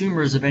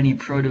consumers of any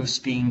produce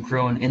being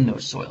grown in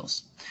those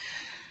soils.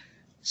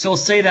 So I'll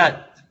say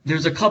that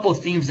there's a couple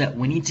of themes that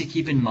we need to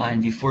keep in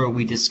mind before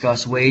we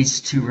discuss ways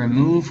to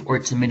remove or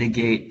to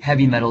mitigate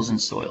heavy metals in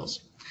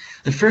soils.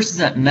 The first is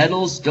that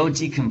metals don't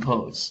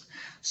decompose.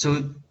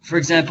 So, for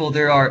example,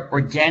 there are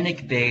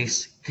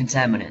organic-based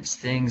contaminants,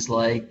 things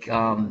like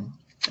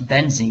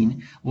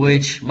benzene,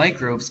 which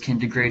microbes can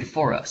degrade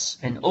for us.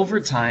 And over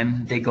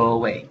time, they go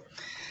away.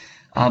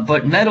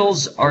 But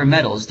metals are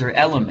metals, they're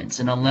elements,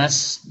 and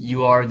unless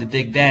you are the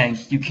Big Bang,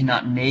 you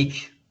cannot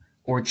make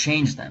or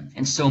change them.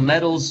 And so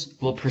metals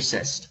will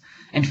persist.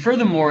 And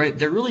furthermore,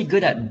 they're really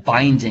good at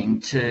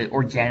binding to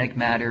organic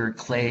matter,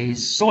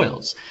 clays,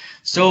 soils.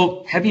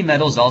 So heavy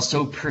metals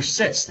also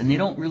persist, and they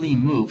don't really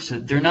move, so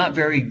they're not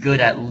very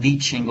good at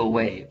leaching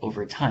away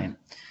over time.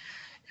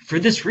 For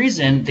this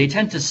reason, they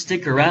tend to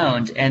stick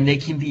around, and they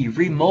can be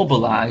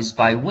remobilized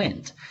by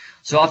wind.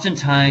 So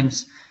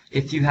oftentimes,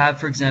 if you have,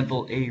 for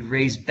example, a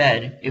raised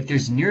bed, if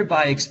there's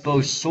nearby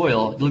exposed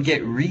soil, you'll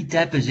get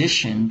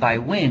redeposition by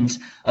winds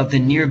of the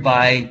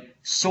nearby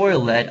soil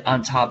lead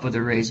on top of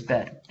the raised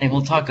bed. And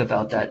we'll talk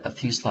about that a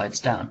few slides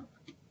down.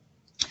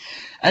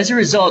 As a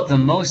result, the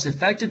most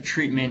effective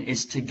treatment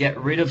is to get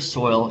rid of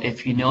soil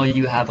if you know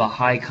you have a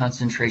high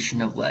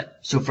concentration of lead.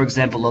 So for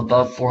example,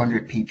 above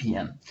 400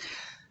 ppm.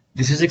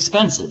 This is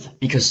expensive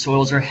because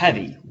soils are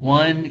heavy.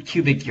 1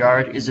 cubic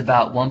yard is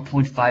about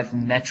 1.5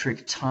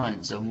 metric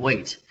tons of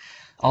weight.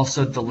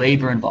 Also the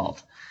labor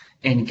involved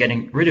in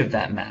getting rid of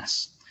that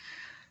mass.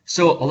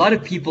 So a lot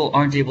of people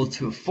aren't able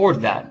to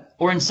afford that.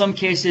 Or in some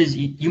cases,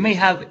 you may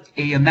have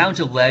an amount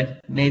of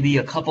lead, maybe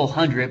a couple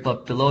hundred,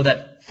 but below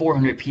that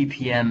 400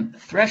 ppm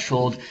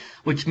threshold,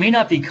 which may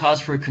not be cause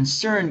for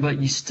concern,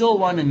 but you still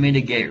want to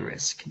mitigate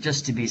risk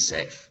just to be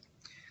safe.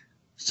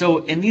 So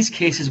in these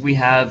cases, we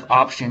have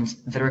options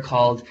that are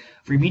called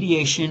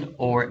remediation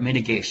or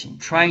mitigation,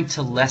 trying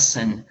to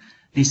lessen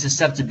the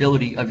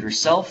susceptibility of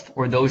yourself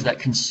or those that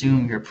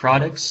consume your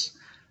products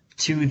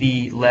to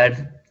the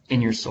lead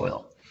in your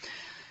soil.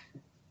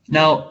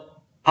 Now,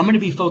 I'm going to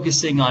be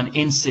focusing on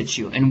in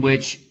situ, in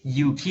which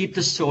you keep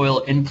the soil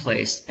in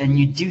place and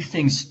you do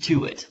things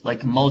to it,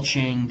 like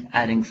mulching,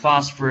 adding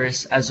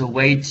phosphorus as a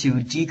way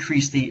to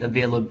decrease the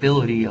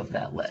availability of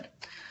that lead.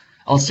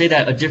 I'll say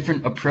that a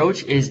different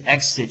approach is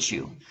ex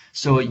situ.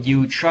 So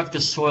you truck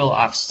the soil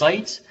off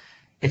site.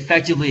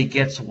 Effectively, it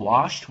gets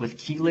washed with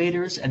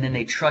chelators, and then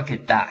they truck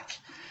it back.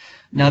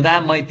 Now,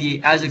 that might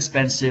be as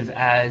expensive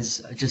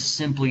as just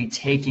simply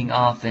taking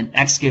off and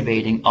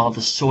excavating all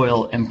the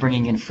soil and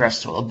bringing in fresh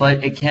soil,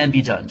 but it can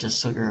be done, just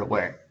so you're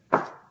aware.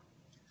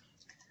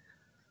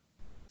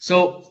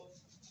 So,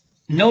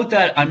 note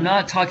that I'm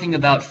not talking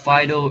about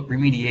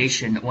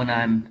phytoremediation when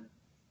I'm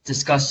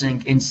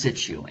discussing in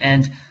situ.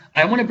 And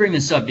I want to bring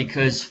this up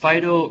because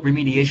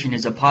phytoremediation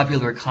is a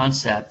popular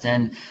concept,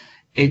 and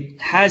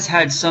it has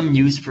had some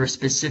use for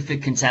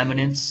specific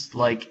contaminants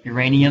like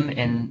uranium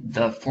in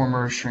the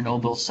former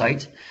Chernobyl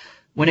site.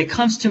 When it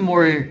comes to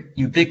more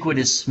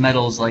ubiquitous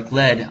metals like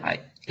lead,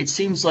 it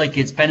seems like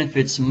its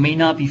benefits may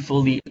not be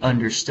fully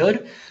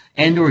understood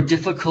and or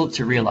difficult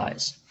to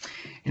realize.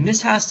 And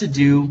this has to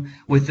do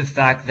with the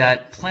fact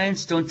that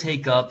plants don't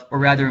take up, or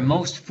rather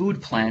most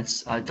food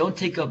plants don't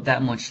take up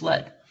that much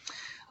lead.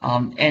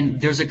 And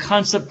there's a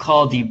concept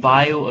called the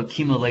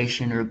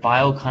bioaccumulation or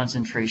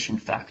bioconcentration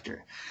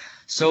factor.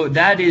 So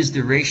that is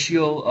the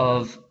ratio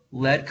of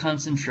lead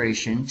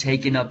concentration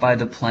taken up by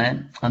the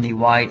plant on the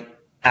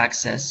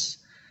y-axis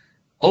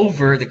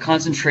over the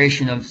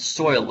concentration of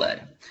soil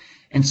lead.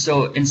 And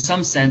so in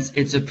some sense,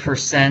 it's a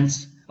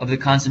percent of the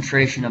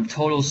concentration of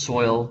total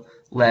soil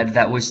lead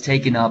that was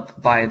taken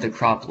up by the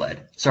crop.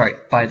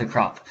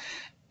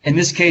 In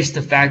this case,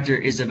 the factor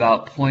is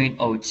about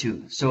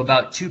 0.02. So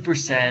about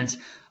 2%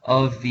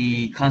 of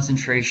the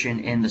concentration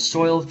in the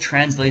soil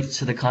translates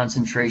to the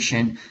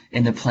concentration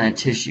in the plant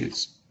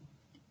tissues.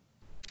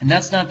 And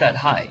that's not that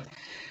high.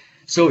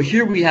 So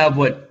here we have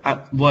what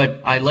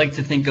I like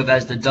to think of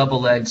as the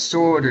double-edged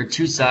sword, or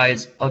two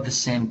sides of the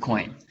same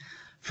coin.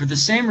 For the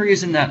same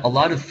reason that a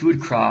lot of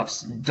food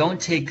crops don't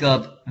take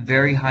up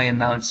very high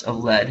amounts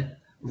of lead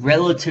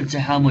relative to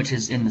how much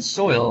is in the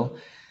soil,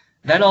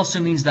 that also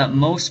means that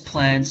most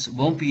plants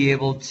won't be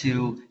able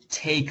to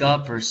take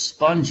up or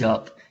sponge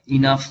up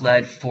enough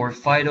lead for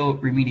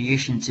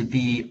phytoremediation to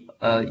be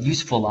a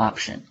useful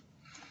option.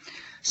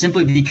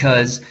 Simply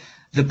because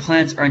the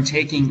plants aren't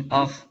taking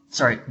up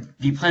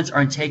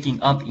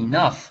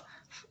enough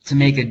to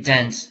make a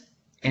dent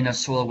in a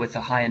soil with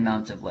a high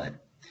amount of lead.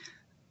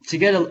 To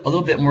get a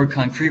little bit more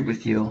concrete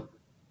with you,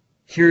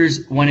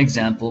 here's one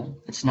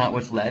example. It's not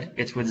with lead,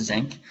 it's with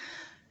zinc.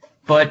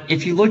 But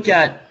if you look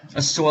at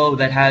a soil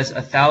that has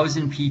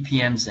 1,000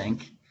 ppm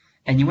zinc,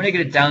 and you want to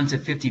get it down to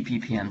 50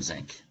 ppm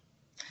zinc,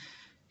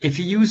 if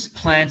you use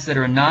plants that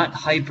are not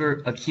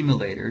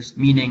hyperaccumulators,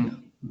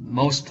 meaning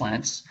most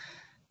plants,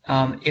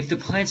 if the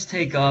plants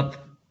take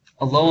up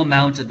a low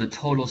amount of the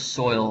total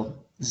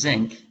soil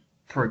zinc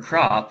per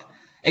crop,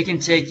 it can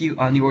take you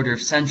on the order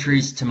of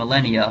centuries to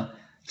millennia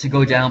to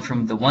go down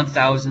from the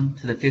 1,000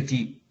 to the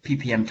 50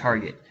 ppm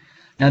target.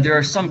 Now, there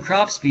are some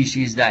crop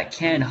species that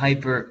can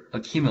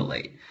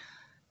hyperaccumulate.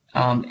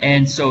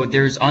 And so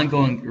there's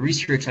ongoing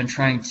research on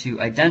trying to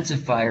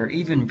identify or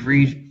even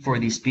breed for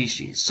these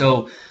species.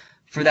 So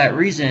For that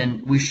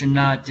reason, we should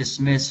not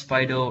dismiss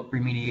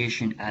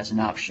phytoremediation as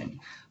an option.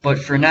 But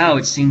for now,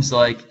 it seems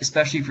like,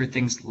 especially for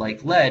things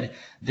like lead,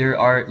 there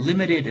are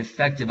limited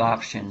effective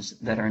options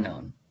that are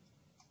known.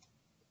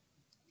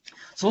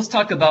 So let's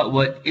talk about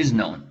what is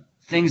known.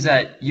 Things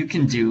that you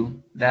can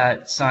do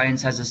that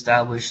science has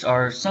established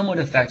are somewhat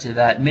effective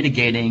at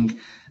mitigating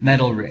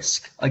metal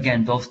risk.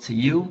 Again, both to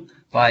you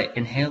by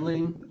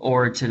inhaling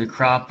or to the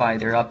crop by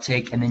their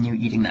uptake and then you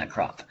eating that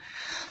crop.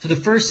 So the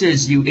first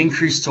is you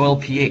increase soil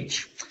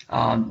pH.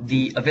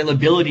 The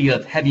availability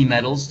of heavy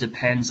metals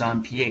depends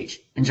on pH.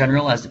 In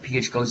general, as the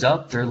pH goes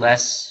up, they're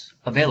less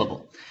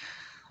available.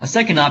 A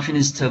second option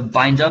is to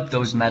bind up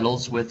those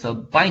metals with a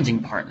binding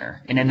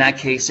partner, and in that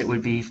case it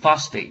would be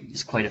phosphate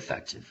is quite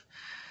effective.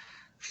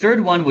 Third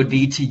one would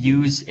be to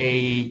use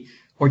a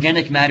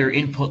organic matter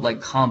input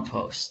like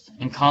compost.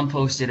 And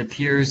compost, it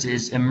appears,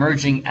 is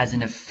emerging as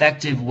an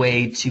effective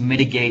way to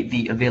mitigate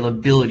the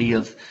availability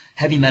of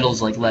heavy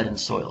metals like lead in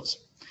soils.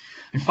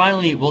 And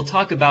finally, we'll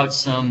talk about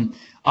some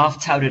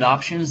oft-touted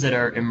options that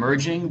are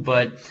emerging,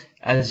 but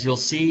as you'll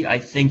see, I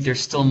think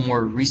there's still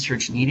more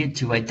research needed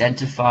to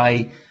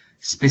identify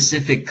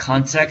specific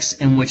contexts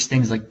in which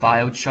things like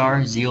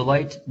biochar,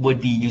 zeolite,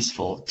 would be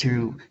useful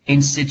to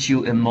in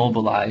situ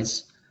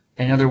immobilize,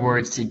 in other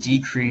words, to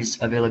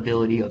decrease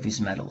availability of these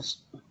metals.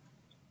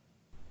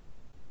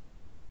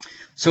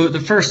 So the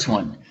first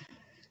one,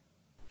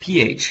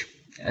 pH.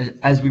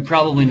 As we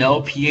probably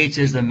know, pH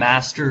is the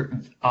master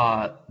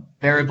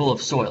variable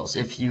of soils.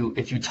 If you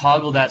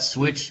toggle that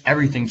switch,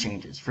 everything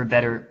changes, for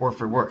better or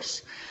for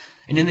worse.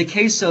 And in the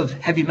case of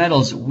heavy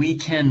metals, we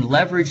can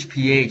leverage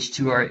pH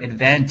to our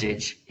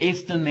advantage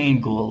if the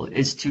main goal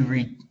is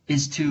to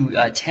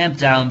tamp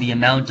down the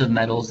amount of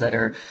metals that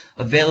are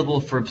available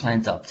for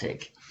plant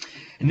uptake.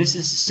 And this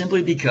is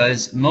simply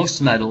because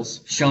most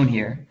metals, shown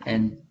here,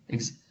 and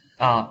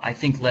I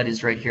think lead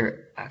is right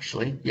here,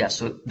 actually. Yeah,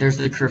 so there's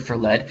the curve for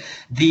lead.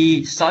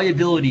 The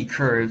solubility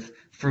curve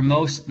for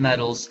most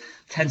metals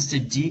tends to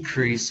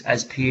decrease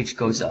as pH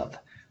goes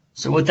up.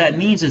 So what that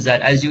means is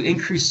that as you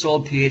increase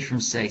soil pH from,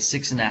 say,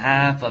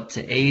 6.5 up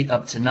to 8,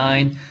 up to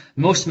 9,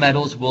 most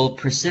metals will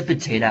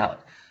precipitate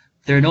out.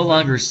 They're no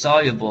longer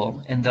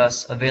soluble and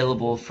thus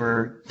available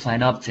for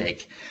plant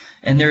uptake.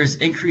 And there's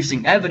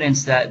increasing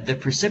evidence that the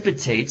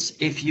precipitates,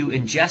 if you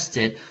ingest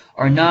it,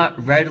 are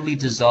not readily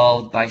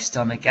dissolved by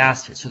stomach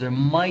acid. So there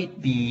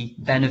might be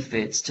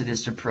benefits to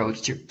this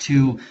approach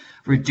to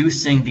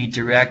reducing the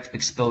direct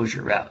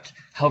exposure route.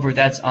 However,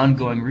 that's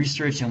ongoing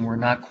research and we're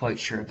not quite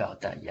sure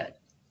about that yet.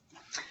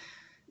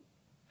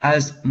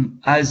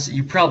 As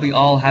you probably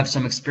all have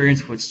some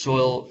experience with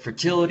soil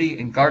fertility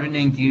and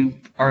gardening, you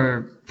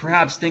are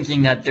perhaps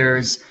thinking that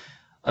there's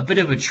a bit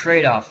of a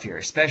trade-off here,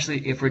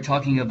 especially if we're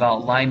talking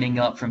about lining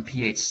up from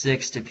pH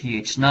 6 to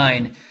pH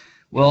 9.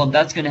 Well,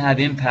 that's going to have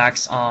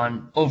impacts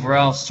on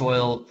overall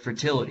soil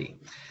fertility.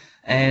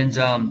 And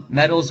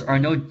metals are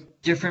no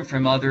different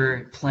from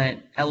other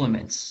plant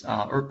elements,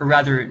 or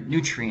rather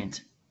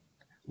nutrient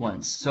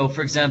ones. So,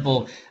 for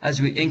example,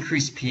 as we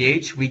increase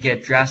pH, we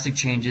get drastic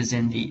changes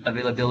in the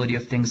availability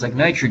of things like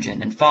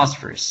nitrogen and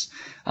phosphorus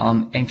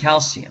and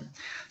calcium.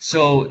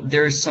 So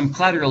there's some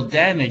collateral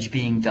damage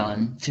being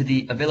done to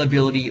the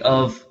availability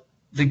of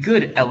the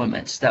good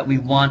elements that we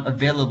want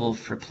available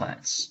for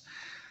plants.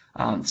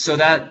 So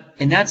that,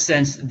 in that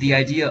sense, the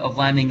idea of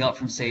lining up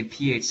from, say,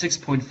 pH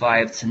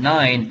 6.5 to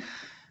 9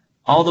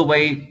 all the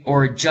way,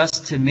 or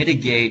just to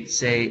mitigate,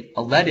 say,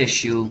 a lead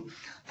issue,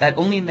 that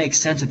only makes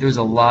sense if there's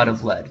a lot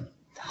of lead,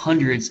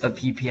 hundreds of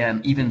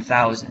ppm, even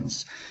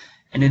thousands.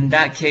 And in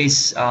that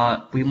case,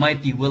 we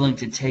might be willing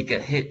to take a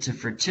hit to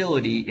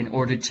fertility in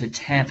order to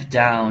tamp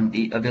down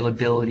the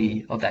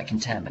availability of that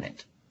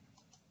contaminant.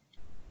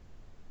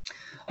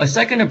 A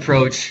second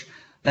approach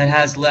that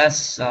has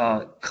less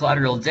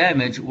collateral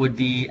damage would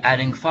be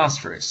adding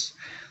phosphorus.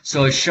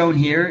 So as shown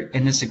here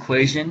in this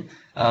equation,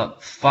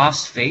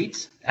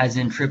 phosphate, as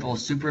in triple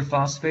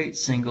superphosphate,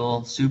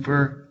 single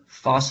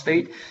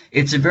superphosphate,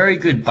 it's a very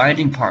good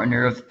binding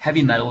partner of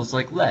heavy metals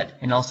like lead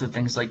and also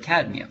things like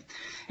cadmium.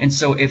 And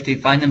so if they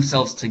find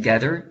themselves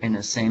together in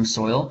the same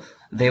soil,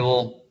 they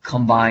will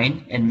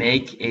combine and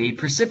make a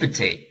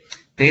precipitate,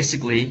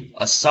 basically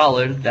a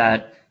solid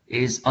that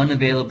is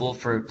unavailable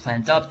for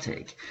plant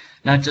uptake.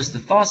 Not just the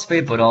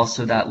phosphate, but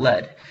also that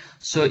lead.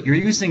 So you're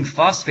using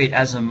phosphate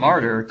as a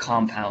martyr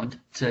compound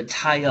to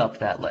tie up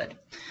that lead.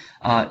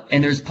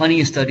 And there's plenty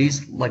of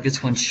studies like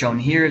this one shown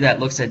here that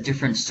looks at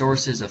different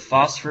sources of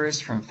phosphorus,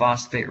 from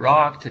phosphate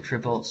rock to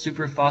triple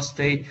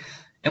superphosphate.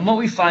 And what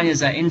we find is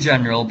that in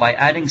general, by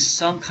adding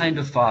some kind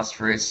of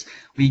phosphorus,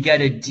 we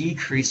get a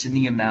decrease in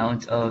the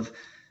amount of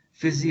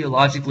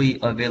physiologically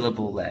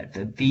available lead,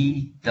 the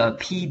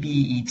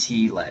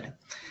PBET lead.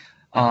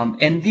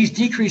 And these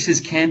decreases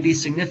can be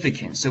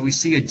significant. So we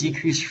see a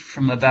decrease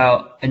from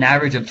about an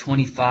average of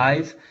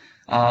 25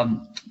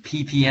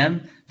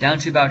 ppm down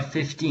to about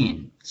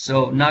 15.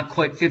 So not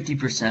quite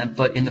 50%,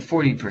 but in the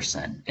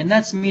 40%. And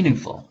that's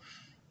meaningful.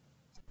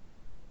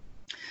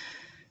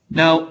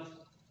 Now,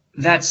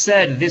 That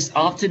said, this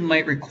often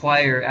might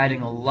require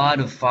adding a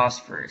lot of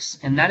phosphorus,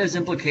 and that has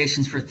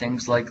implications for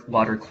things like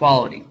water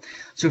quality.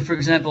 So for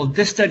example,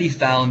 this study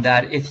found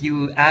that if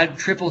you add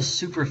triple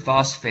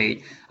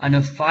superphosphate on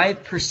a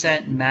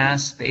 5%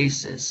 mass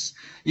basis,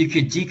 you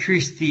could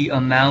decrease the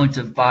amount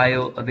of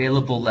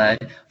bioavailable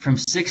lead from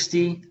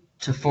 60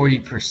 to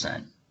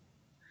 40%.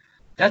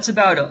 That's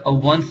about a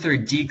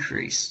one-third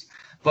decrease.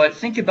 But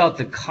think about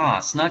the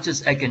cost, not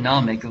just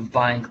economic, of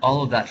buying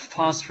all of that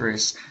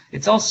phosphorus.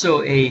 It's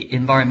also a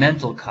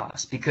environmental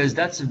cost because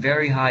that's a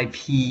very high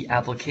P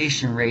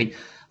application rate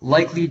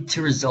likely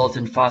to result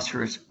in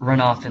phosphorus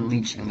runoff and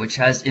leaching, which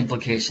has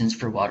implications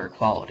for water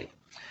quality.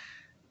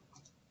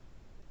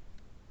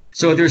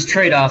 So there's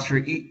trade-offs for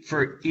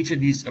each of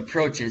these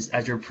approaches,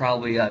 as you're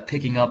probably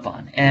picking up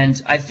on.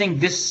 And I think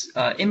this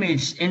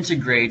image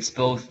integrates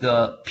both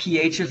the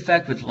pH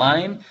effect with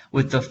lime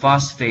with the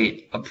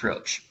phosphate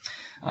approach.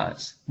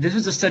 This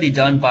was a study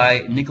done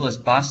by Nicholas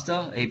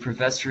Basta, a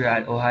professor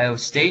at Ohio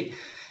State.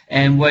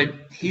 And what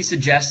he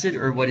suggested,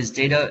 or what his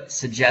data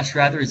suggests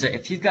rather, is that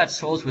if you've got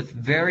soils with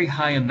very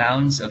high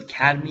amounts of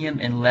cadmium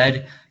and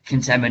lead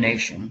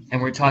contamination, and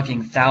we're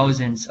talking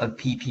thousands of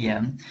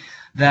ppm,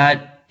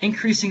 that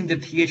increasing the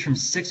pH from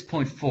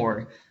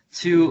 6.4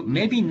 to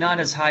maybe not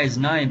as high as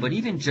 9, but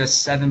even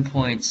just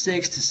 7.6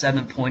 to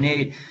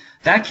 7.8,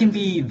 that can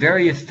be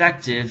very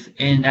effective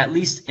in at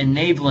least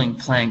enabling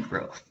plant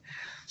growth.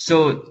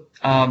 So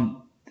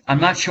I'm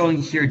not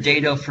showing here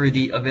data for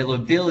the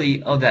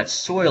availability of that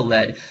soil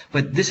lead,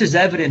 but this is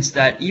evidence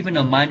that even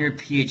a minor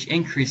pH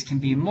increase can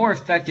be more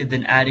effective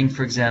than adding,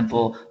 for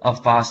example, a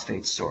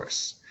phosphate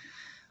source.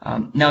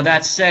 Now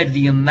that said,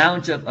 the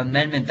amount of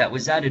amendment that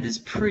was added is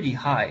pretty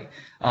high.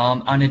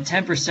 On a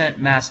 10%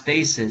 mass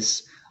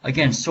basis,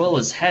 again, soil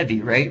is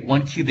heavy, right?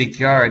 1 cubic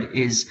yard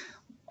is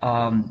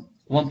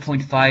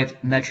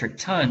 1.5 metric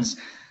tons.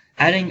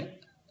 Adding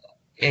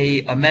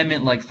a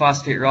amendment like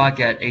phosphate rock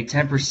at a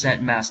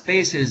 10% mass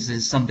basis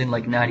is something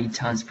like 90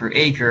 tons per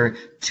acre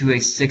to a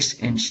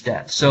 6-inch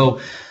depth. So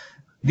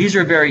these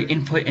are very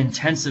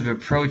input-intensive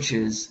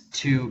approaches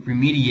to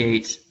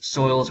remediate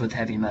soils with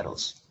heavy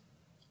metals.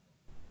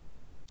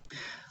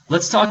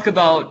 Let's talk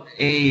about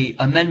an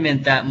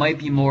amendment that might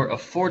be more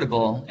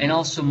affordable and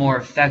also more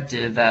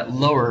effective at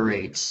lower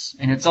rates.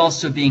 And it's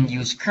also being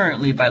used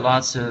currently by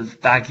lots of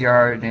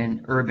backyard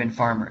and urban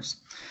farmers.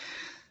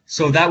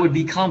 So that would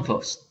be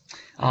compost.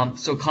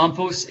 So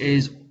compost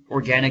is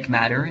organic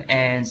matter,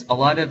 and a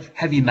lot of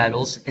heavy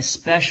metals,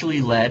 especially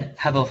lead,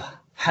 have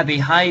a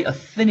high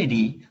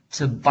affinity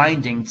to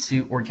binding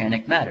to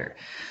organic matter.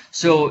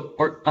 So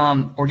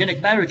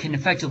organic matter can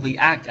effectively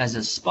act as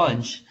a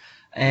sponge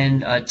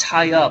and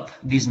tie up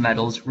these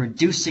metals,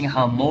 reducing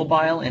how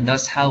mobile and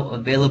thus how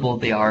available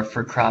they are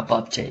for crop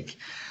uptake.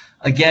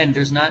 Again,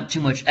 there's not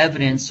too much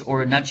evidence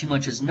or not too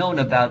much is known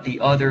about the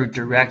other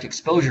direct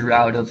exposure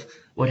route of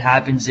what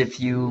happens if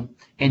you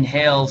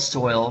inhale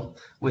soil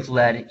with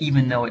lead,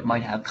 even though it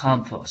might have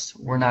compost.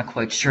 We're not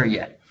quite sure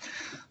yet.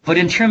 But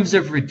in terms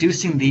of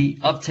reducing the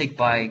uptake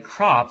by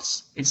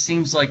crops, it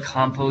seems like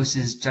compost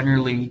is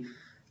generally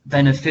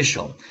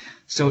beneficial.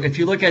 So if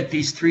you look at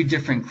these three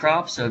different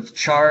crops of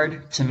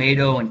chard,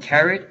 tomato, and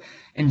carrot,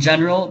 in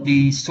general,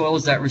 the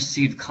soils that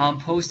receive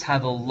compost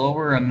have a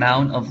lower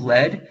amount of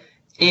lead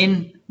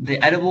in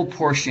the edible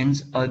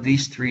portions of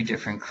these three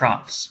different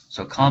crops.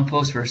 So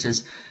compost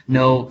versus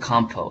no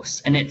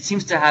compost. And it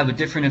seems to have a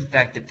different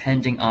effect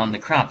depending on the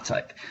crop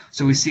type.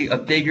 So we see a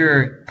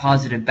bigger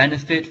positive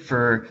benefit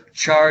for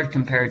chard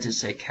compared to,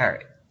 say,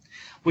 carrot.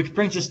 Which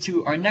brings us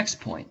to our next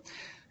point.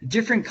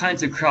 Different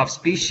kinds of crop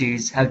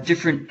species have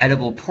different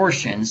edible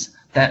portions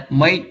that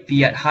might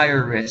be at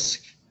higher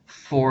risk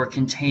for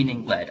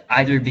containing lead,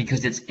 either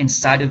because it's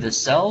inside of the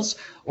cells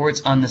or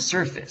it's on the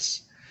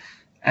surface.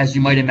 As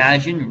you might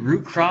imagine,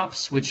 root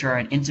crops, which are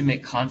in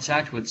intimate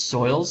contact with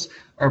soils,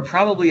 are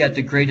probably at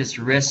the greatest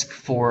risk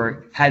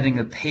for having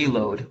a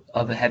payload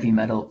of a heavy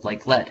metal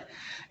like lead.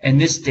 And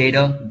this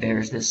data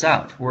bears this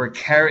out, where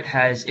carrot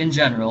has, in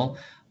general,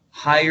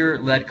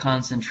 higher lead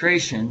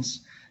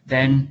concentrations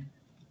than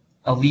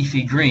a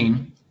leafy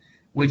green,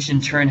 which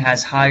in turn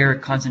has higher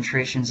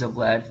concentrations of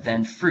lead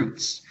than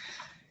fruits.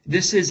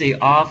 This is a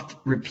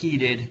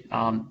oft-repeated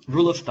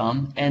rule of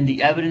thumb, and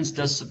the evidence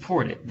does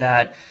support it,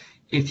 that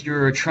if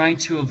you're trying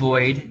to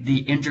avoid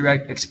the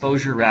indirect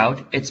exposure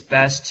route, it's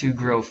best to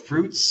grow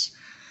fruits,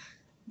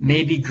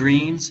 maybe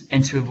greens,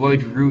 and to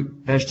avoid root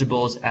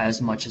vegetables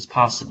as much as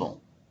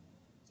possible.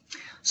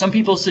 Some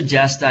people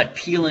suggest that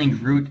peeling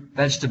root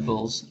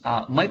vegetables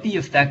might be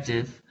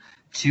effective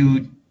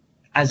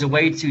as a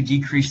way to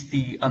decrease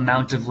the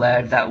amount of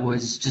lead that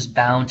was just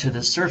bound to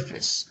the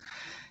surface.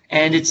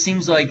 And it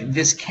seems like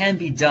this can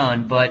be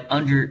done, but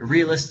under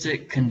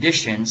realistic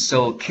conditions,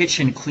 so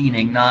kitchen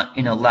cleaning, not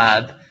in a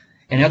lab.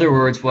 In other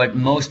words, what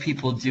most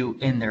people do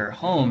in their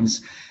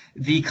homes,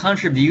 the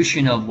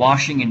contribution of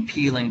washing and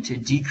peeling to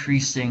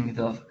decreasing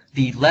the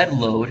lead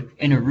load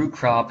in a root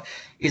crop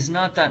is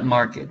not that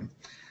marked.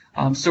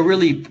 So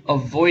really,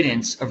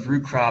 avoidance of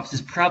root crops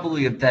is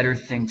probably a better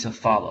thing to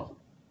follow.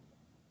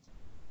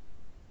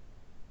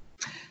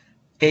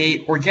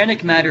 A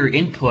organic matter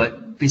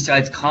input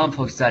besides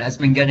compost that has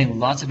been getting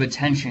lots of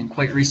attention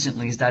quite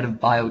recently is that of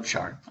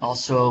biochar,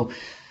 also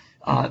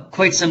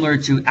quite similar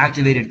to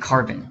activated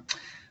carbon.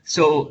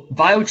 So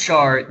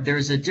biochar,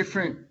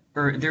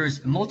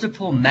 there's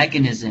multiple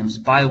mechanisms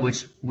by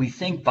which we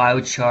think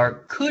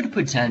biochar could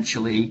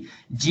potentially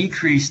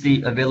decrease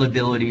the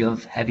availability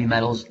of heavy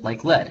metals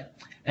like lead.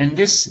 And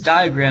this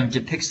diagram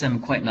depicts them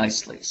quite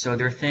nicely. So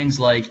there are things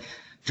like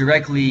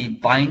directly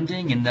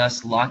binding and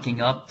thus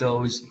locking up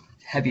those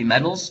heavy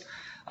metals.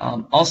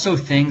 Also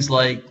things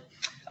like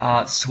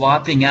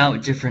swapping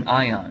out different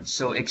ions,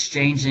 so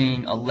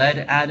exchanging a lead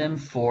atom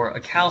for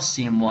a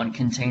calcium one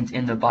contained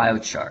in the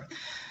biochar.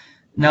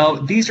 Now,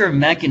 these are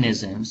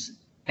mechanisms,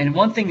 and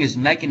one thing is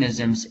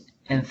mechanisms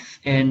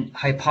and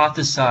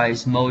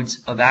hypothesized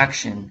modes of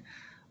action.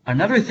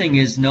 Another thing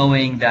is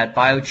knowing that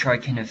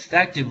biochar can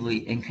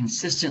effectively and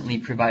consistently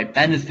provide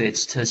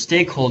benefits to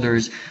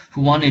stakeholders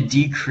who want to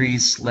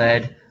decrease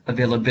lead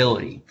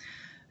availability.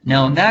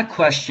 Now, in that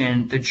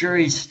question, the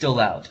jury's still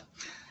out.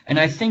 And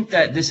I think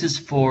that this is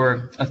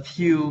for a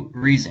few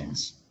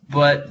reasons.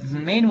 But the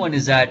main one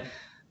is that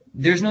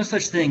there's no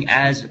such thing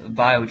as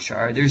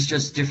biochar. There's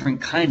just different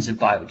kinds of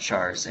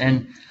biochars.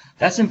 And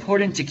that's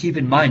important to keep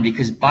in mind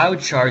because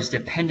biochars,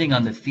 depending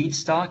on the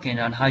feedstock and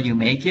on how you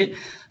make it,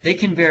 they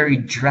can vary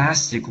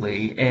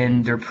drastically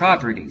in their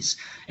properties,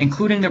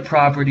 including the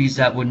properties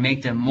that would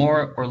make them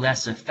more or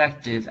less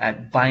effective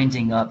at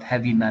binding up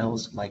heavy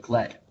metals like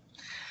lead.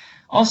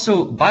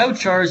 Also,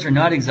 biochars are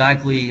not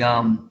exactly,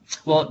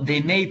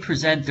 they may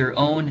present their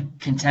own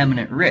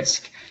contaminant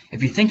risk.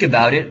 If you think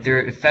about it,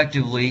 they're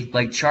effectively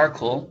like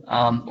charcoal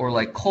or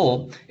like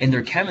coal in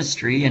their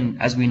chemistry,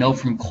 and as we know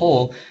from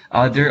coal,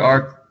 there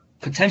are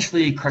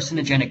potentially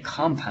carcinogenic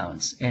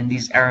compounds in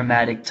these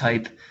aromatic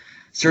type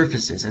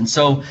surfaces. And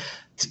so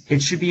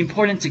it should be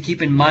important to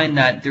keep in mind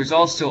that there's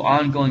also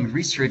ongoing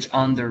research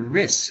on the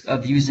risk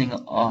of using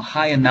a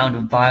high amount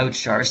of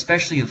biochar,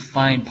 especially of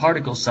fine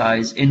particle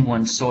size, in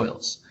one's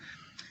soils.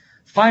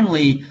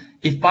 Finally,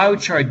 if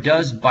biochar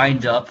does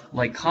bind up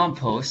like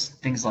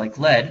compost, things like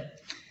lead,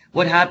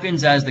 what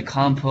happens as the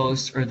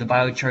compost or the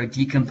biochar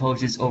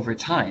decomposes over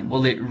time?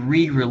 Will it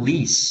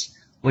re-release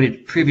what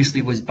it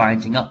previously was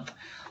binding up?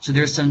 So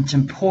there's some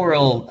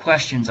temporal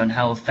questions on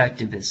how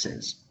effective this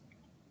is.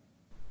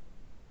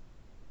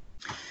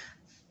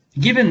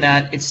 Given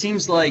that, it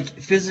seems like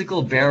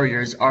physical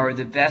barriers are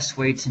the best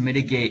way to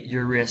mitigate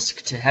your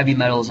risk to heavy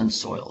metals in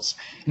soils.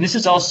 And this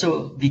is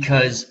also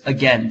because,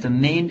 again, the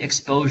main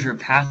exposure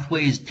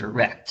pathway is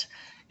direct.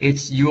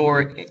 It's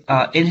your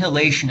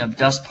inhalation of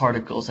dust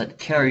particles that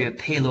carry a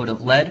payload of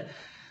lead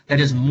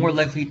that is more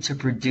likely to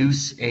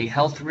produce a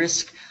health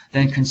risk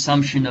than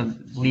consumption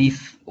of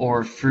leaf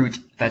or fruit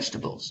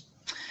vegetables.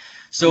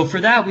 So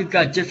for that, we've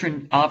got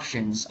different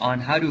options on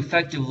how to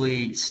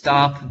effectively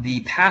stop the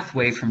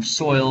pathway from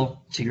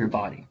soil to your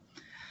body.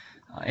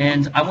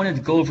 And I wanted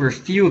to go over a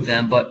few of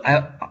them, but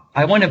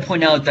I want to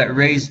point out that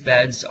raised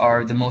beds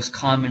are the most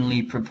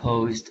commonly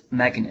proposed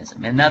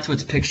mechanism, and that's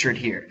what's pictured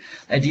here.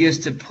 The idea is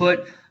to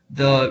put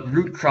the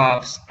root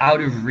crops out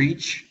of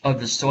reach of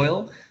the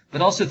soil,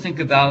 but also think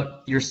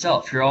about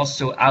yourself. You're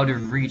also out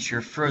of reach.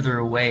 You're further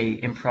away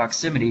in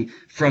proximity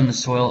from the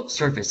soil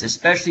surface,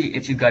 especially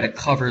if you've got a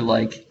cover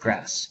like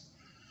grass.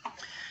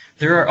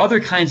 There are other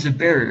kinds of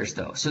barriers,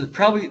 though. So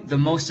probably the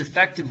most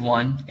effective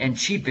one and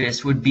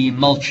cheapest would be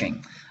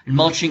mulching. And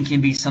mulching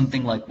can be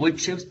something like wood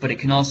chips, but it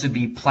can also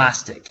be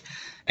plastic.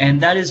 And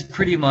that is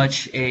pretty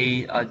much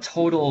a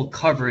total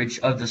coverage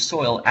of the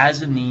soil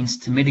as a means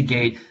to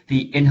mitigate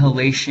the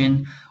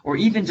inhalation or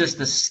even just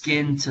the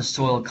skin to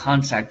soil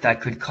contact that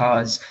could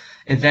cause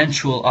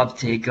eventual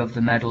uptake of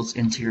the metals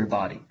into your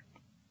body.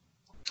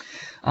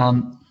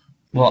 I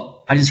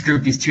just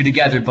grouped these two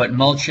together, but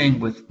mulching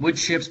with wood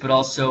chips, but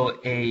also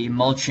a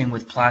mulching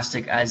with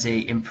plastic as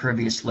a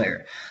impervious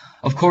layer.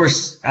 Of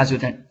course, as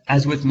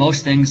with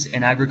most things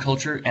in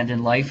agriculture and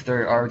in life,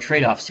 there are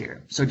trade-offs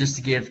here. So just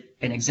to give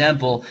an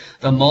example,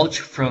 the mulch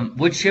from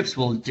wood chips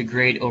will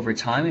degrade over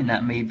time, and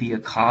that may be a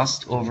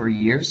cost over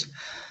years.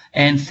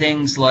 And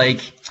things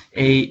like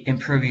a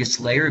impervious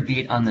layer,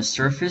 be it on the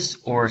surface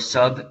or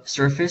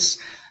subsurface,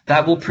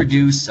 that will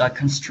produce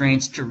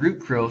constraints to root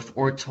growth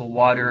or to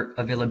water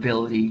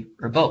availability,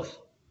 or both.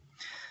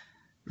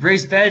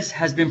 Raised beds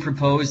has been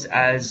proposed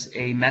as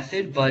a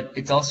method, but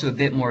it's also a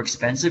bit more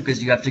expensive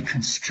because you have to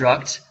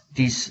construct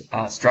these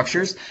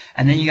structures,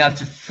 and then you have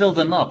to fill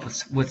them up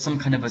with some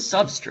kind of a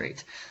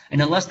substrate.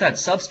 And unless that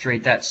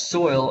substrate, that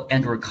soil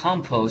and or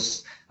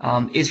compost,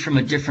 is from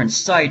a different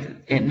site,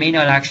 it may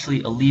not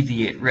actually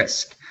alleviate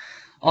risk.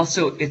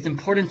 Also, it's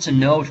important to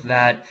note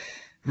that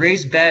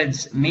raised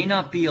beds may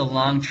not be a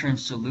long-term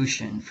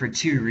solution for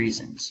two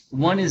reasons.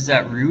 One is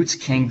that roots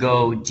can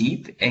go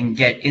deep and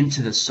get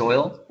into the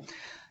soil.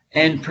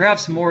 And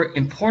perhaps more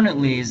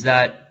importantly is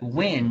that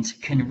wind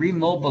can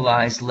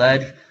remobilize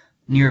lead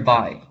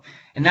nearby.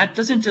 And that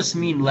doesn't just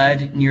mean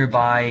lead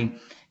nearby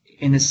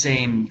in the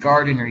same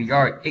garden or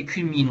yard. It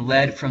could mean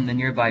lead from the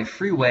nearby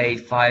freeway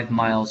 5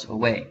 miles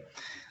away.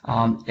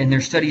 and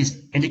their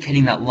studies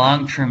indicating that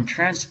long-term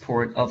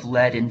transport of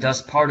lead and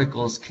dust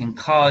particles can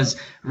cause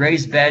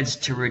raised beds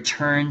to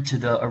return to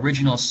the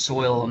original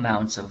soil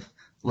amounts of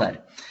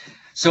lead.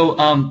 So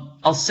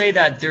I'll say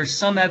that there's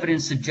some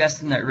evidence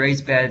suggesting that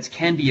raised beds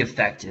can be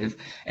effective,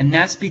 and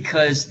that's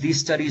because these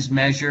studies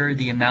measure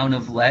the amount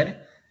of lead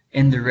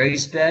in the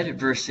raised bed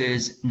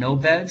versus no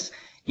beds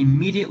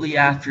immediately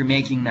after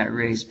making that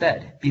raised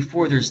bed,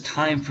 before there's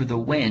time for the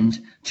wind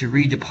to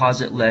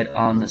redeposit lead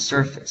on the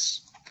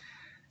surface.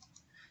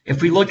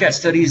 If we look at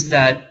studies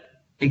that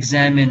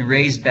examine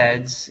raised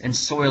beds and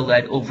soil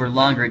lead over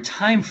longer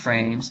time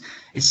frames,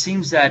 it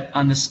seems that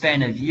on the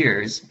span of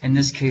years, in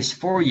this case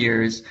 4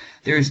 years,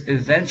 there's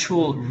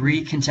eventual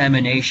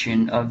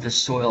recontamination of the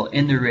soil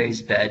in the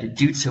raised bed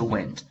due to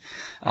wind.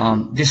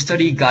 This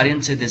study got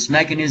into this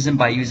mechanism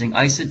by using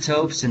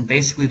isotopes, and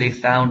basically they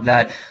found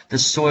that the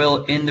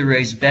soil in the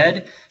raised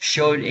bed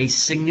showed a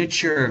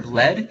signature of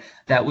lead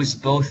that was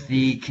both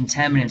the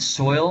contaminant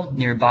soil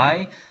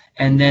nearby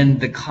and then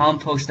the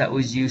compost that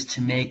was used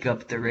to make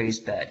up the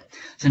raised bed.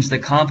 Since the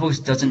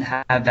compost doesn't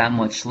have that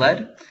much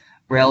lead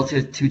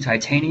relative to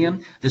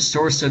titanium, the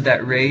source of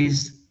that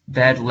raised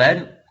bed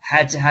lead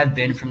had to have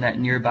been from that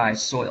nearby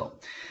soil.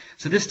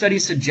 So this study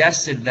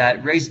suggested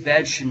that raised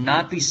beds should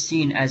not be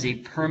seen as a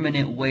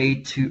permanent way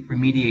to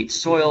remediate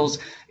soils.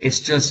 It's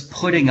just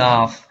putting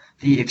off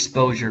the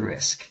exposure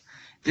risk.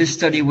 This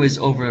study was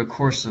over a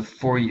course of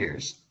 4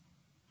 years.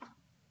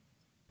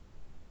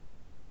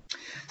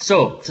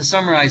 So, to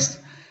summarize,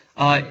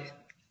 I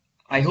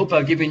hope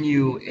I've given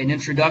you an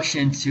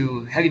introduction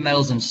to heavy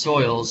metals and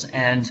soils,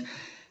 and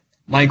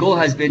my goal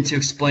has been to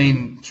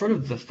explain sort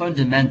of the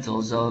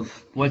fundamentals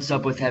of what's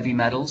up with heavy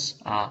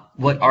metals.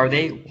 What are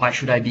they? Why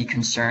should I be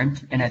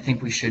concerned? And I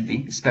think we should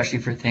be, especially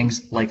for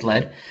things like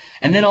lead.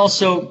 And then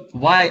also,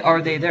 why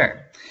are they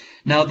there?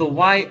 Now, the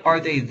why are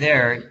they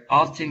there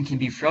often can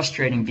be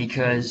frustrating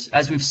because,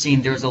 as we've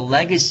seen, there's a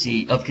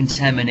legacy of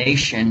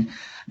contamination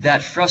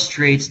that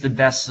frustrates the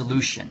best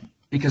solution.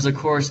 Because, of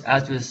course,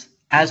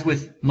 as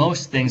with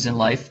most things in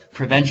life,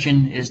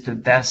 prevention is the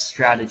best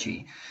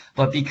strategy.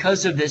 But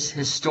because of this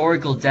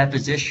historical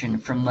deposition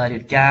from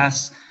leaded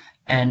gas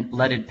and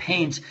leaded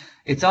paint,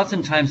 it's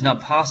oftentimes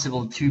not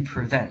possible to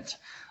prevent.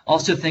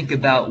 Also think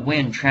about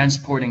wind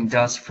transporting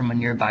dust from a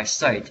nearby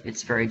site.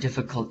 It's very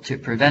difficult to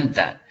prevent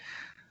that.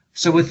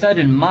 So with that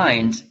in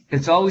mind,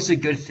 it's always a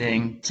good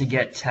thing to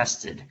get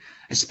tested,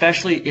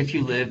 especially if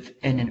you live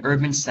in an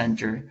urban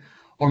center,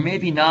 or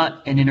maybe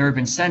not in an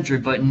urban center,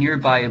 but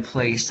nearby a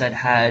place that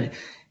had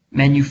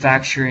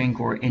manufacturing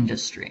or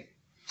industry.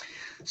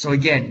 So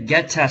again,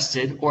 get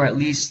tested, or at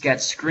least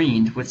get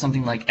screened with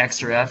something like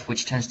XRF,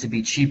 which tends to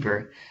be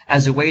cheaper,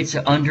 as a way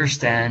to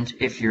understand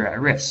if you're at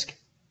risk.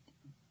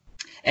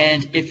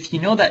 And if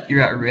you know that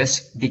you're at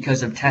risk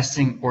because of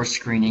testing or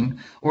screening,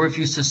 or if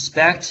you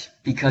suspect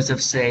because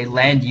of, say,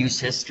 land use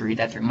history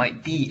that there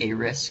might be a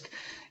risk,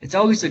 it's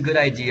always a good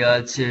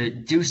idea to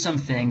do some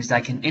things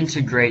that can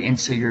integrate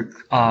into your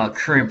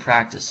current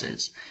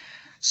practices.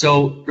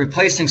 So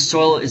replacing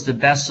soil is the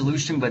best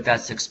solution, but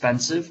that's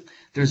expensive.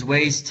 There's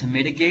ways to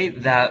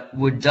mitigate that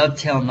would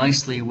dovetail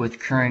nicely with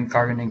current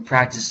gardening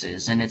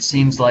practices, and it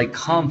seems like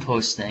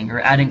composting, or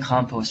adding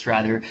compost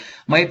rather,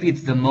 might be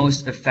the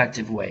most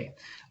effective way.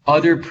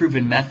 Other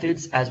proven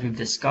methods, as we've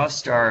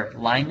discussed, are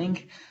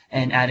liming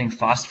and adding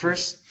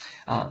phosphorus.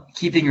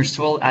 Keeping your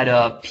soil at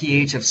a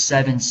pH of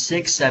 7.6,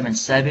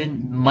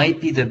 7.7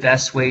 might be the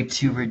best way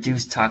to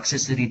reduce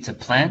toxicity to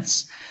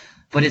plants,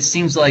 but it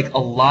seems like a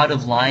lot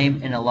of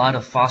lime and a lot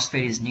of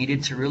phosphate is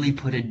needed to really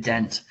put a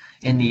dent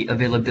in the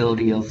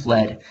availability of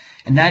lead.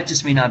 And that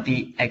just may not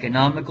be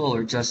economical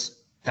or just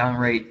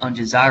downright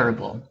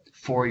undesirable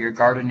for your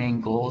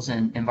gardening goals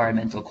and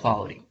environmental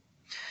quality.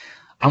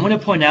 I want to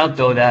point out,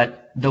 though,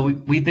 that though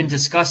we've been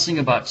discussing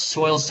about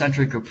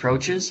soil-centric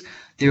approaches,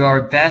 there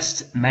are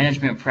best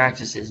management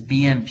practices,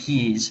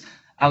 BMPs,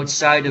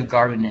 outside of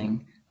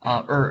gardening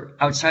or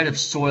outside of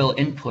soil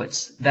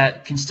inputs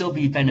that can still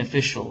be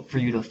beneficial for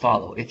you to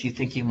follow if you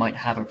think you might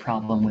have a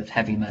problem with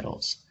heavy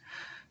metals.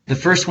 The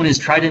first one is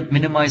try to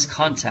minimize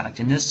contact,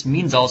 and this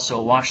means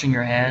also washing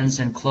your hands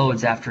and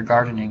clothes after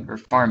gardening or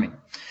farming,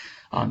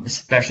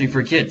 especially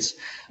for kids.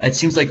 It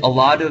seems like a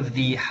lot of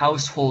the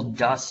household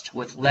dust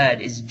with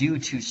lead is due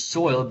to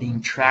soil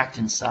being trapped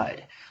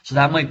inside. So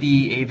that might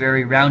be a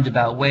very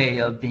roundabout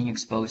way of being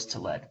exposed to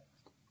lead.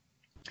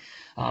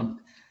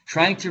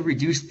 Trying to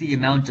reduce the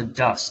amount of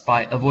dust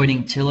by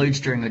avoiding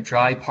tillage during a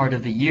dry part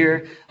of the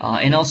year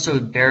and also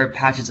bare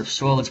patches of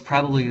soil is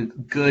probably a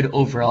good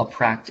overall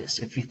practice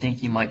if you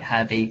think you might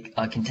have a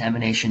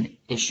contamination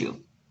issue.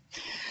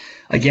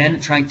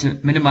 Again, trying to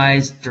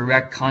minimize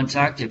direct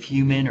contact of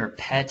human or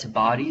pet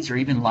bodies or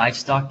even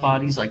livestock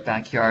bodies like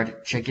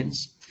backyard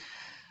chickens.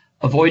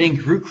 Avoiding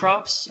root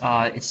crops.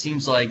 It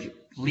seems like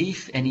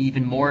leaf and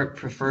even more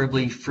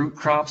preferably fruit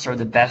crops are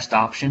the best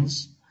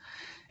options.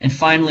 And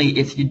finally,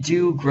 if you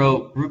do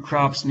grow root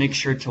crops, make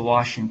sure to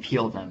wash and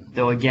peel them,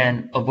 though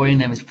again, avoiding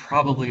them is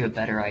probably a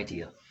better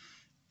idea.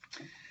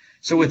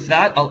 So with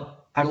that,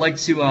 I'd like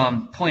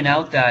to point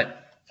out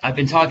that I've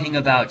been talking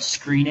about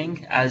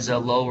screening as a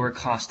lower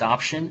cost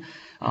option.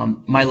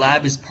 My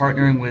lab is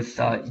partnering with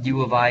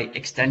U of I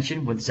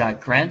Extension with Zach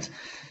Grant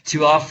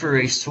to offer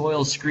a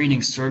soil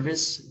screening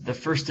service. The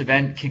first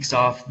event kicks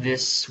off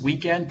this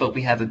weekend, but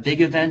we have a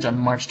big event on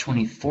March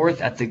 24th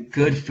at the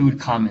Good Food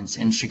Commons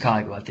in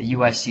Chicago at the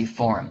USC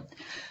Forum.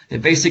 The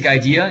basic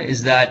idea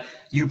is that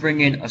you bring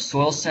in a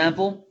soil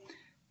sample,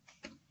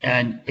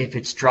 and if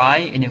it's dry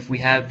and if we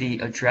have the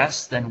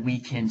address, then we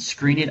can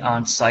screen it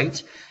on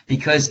site.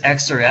 Because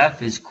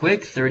XRF is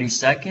quick, 30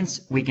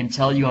 seconds, we can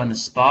tell you on the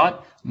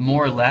spot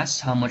more or less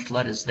how much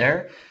lead is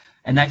there.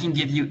 And that can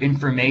give you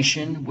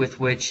information with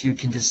which you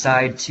can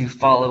decide to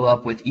follow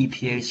up with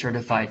EPA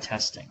certified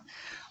testing.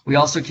 We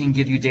also can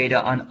give you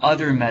data on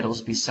other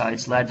metals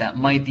besides lead that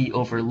might be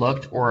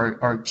overlooked or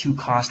are too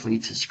costly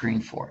to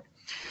screen for.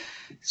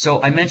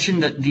 So I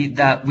mentioned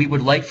that we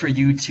would like for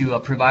you to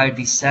provide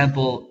the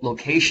sample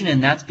location,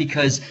 and that's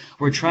because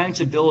we're trying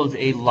to build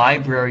a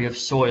library of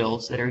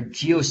soils that are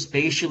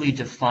geospatially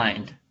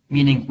defined,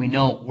 meaning we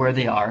know where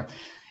they are,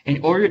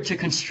 in order to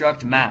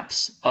construct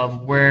maps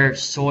of where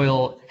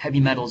soil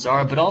heavy metals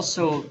are, but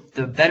also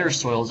the better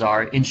soils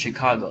are in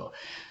Chicago.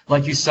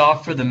 Like you saw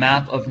for the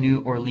map of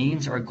New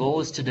Orleans, our goal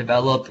is to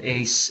develop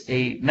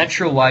a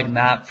metro-wide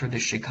map for the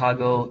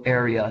Chicago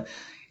area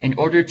in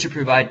order to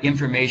provide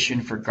information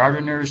for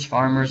gardeners,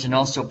 farmers, and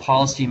also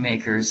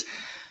policymakers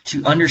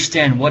to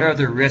understand what are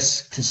the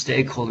risks to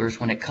stakeholders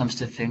when it comes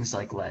to things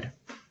like lead.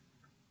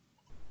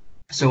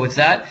 So with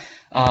that,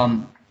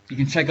 you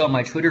can check out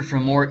my Twitter for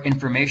more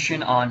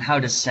information on how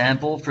to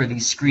sample for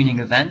these screening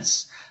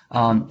events.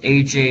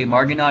 AJ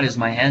Margenot is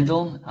my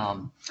handle.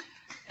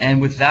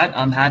 And with that,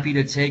 I'm happy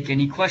to take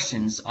any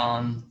questions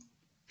on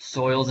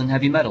soils and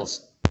heavy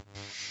metals.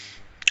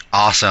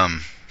 Awesome.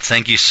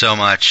 Thank you so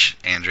much,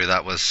 Andrew.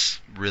 That was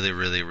really,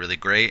 really, really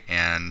great,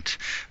 and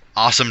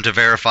awesome to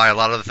verify a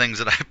lot of the things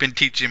that I've been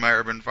teaching my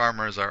urban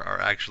farmers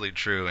are actually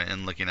true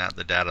in looking at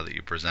the data that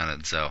you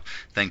presented. So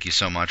thank you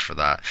so much for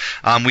that.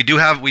 We do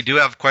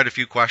have quite a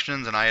few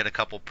questions, and I had a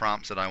couple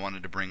prompts that I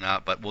wanted to bring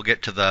up, but we'll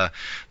get to the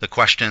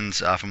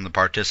questions from the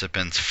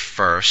participants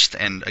first.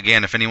 And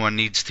again, if anyone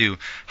needs to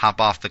hop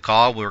off the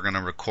call, we're going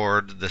to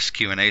record this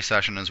Q&A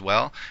session as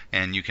well,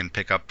 and you can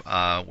pick up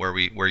where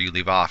you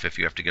leave off if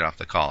you have to get off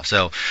the call.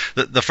 So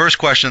the first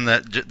question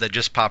that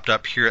just popped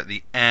up here at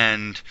the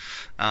end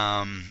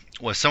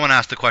was someone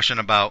asked a question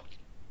about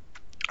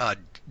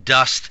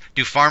dust.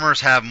 Do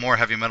farmers have more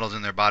heavy metals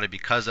in their body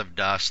because of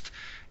dust?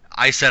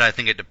 I said I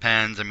think it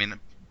depends. I mean,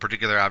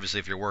 particularly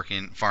obviously if you're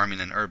farming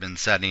in urban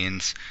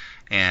settings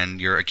and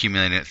you're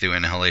accumulating it through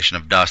inhalation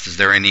of dust. Is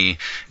there any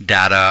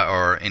data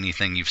or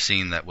anything you've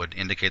seen that would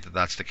indicate that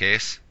that's the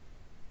case?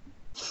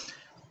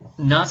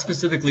 Not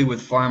specifically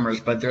with farmers,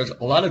 but there's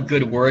a lot of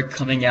good work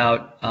coming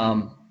out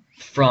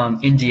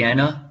from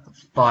Indiana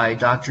by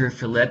Dr.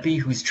 Filippi,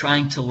 who's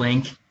trying to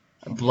link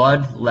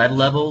blood lead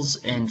levels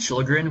in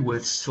children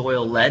with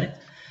soil lead.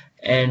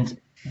 And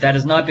that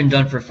has not been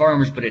done for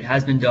farmers, but it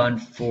has been done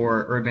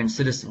for urban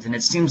citizens. And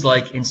it seems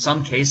like in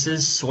some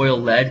cases, soil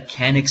lead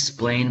can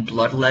explain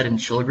blood lead in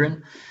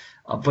children,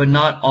 but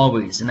not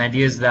always. And the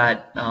idea is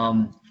that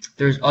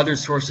there's other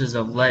sources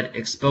of lead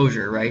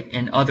exposure, right,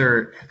 and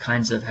other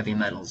kinds of heavy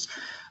metals.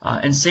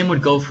 And same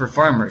would go for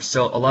farmers.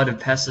 So a lot of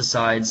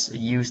pesticides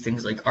use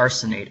things like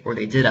arsenate, or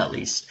they did at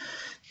least.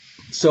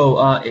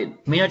 So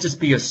it may not just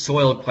be a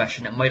soil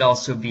question. It might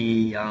also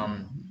be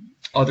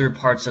other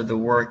parts of the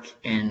work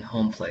in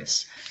home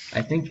place.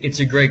 I think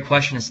it's a great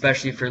question,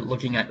 especially for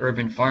looking at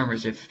urban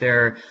farmers, if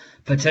they're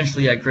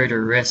potentially at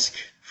greater risk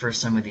for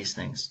some of these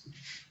things.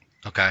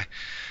 Okay.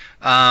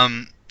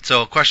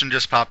 So a question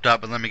just popped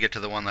up, but let me get to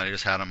the one that I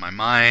just had on my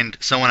mind.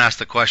 Someone asked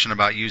a question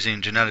about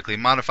using genetically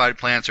modified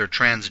plants or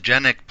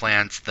transgenic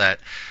plants that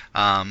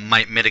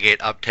might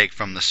mitigate uptake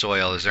from the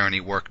soil. Is there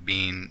any work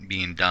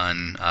being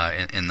done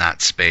in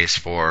that space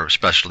for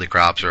specialty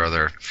crops or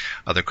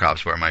other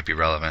crops where it might be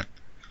relevant?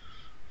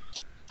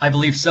 I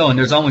believe so, and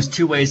there's almost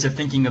two ways of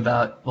thinking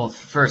about, well,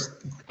 first,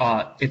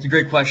 it's a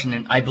great question,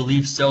 and I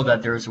believe so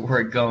that there's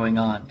work going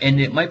on.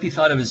 And it might be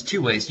thought of as two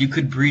ways. You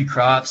could breed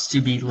crops to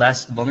be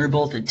less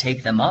vulnerable to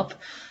take them up,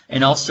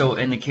 and also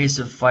in the case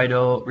of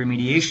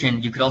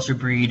phytoremediation, you could also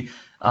breed,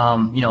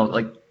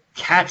 like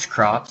catch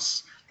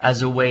crops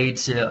as a way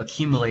to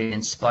accumulate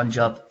and sponge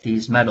up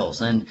these metals.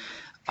 And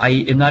I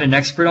am not an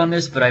expert on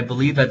this, but I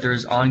believe that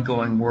there's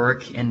ongoing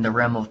work in the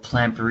realm of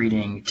plant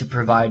breeding to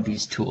provide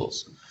these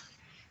tools.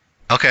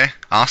 Okay,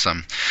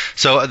 awesome.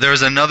 So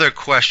there's another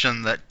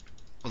question that,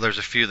 well, there's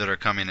a few that are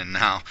coming in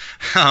now,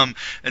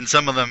 and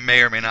some of them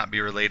may or may not be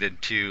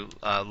related to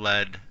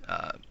lead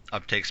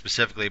uptake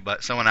specifically,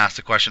 but someone asked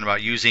a question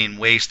about using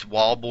waste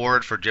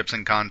wallboard for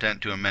gypsum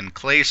content to amend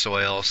clay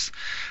soils.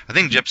 I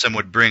think gypsum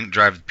would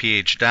drive the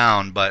pH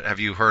down, but have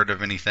you heard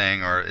of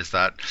anything, or is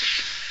that,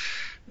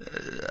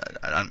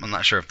 I'm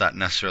not sure if that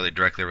necessarily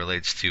directly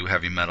relates to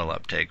heavy metal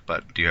uptake,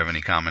 but do you have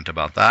any comment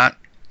about that?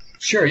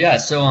 Sure, yeah.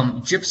 So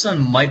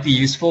gypsum might be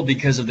useful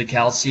because of the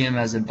calcium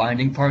as a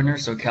binding partner.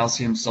 So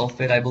calcium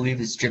sulfate, I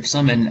believe, is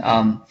gypsum.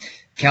 And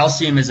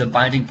Calcium is a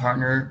binding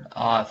partner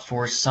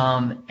for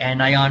some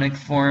anionic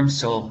forms,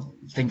 so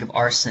think of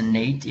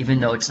arsenate. Even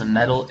though it's a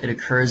metal, it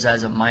occurs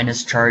as a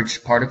minus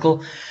charged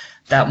particle.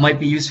 That might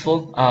be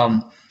useful.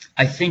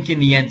 I think in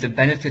the end, the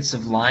benefits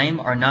of lime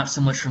are not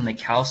so much from the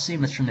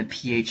calcium, it's from the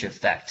pH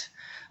effect.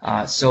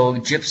 So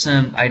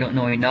gypsum, I don't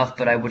know enough,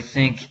 but I would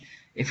think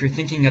if you're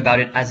thinking about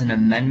it as an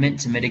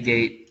amendment to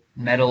mitigate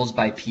metals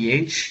by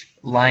pH,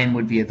 lime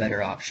would be a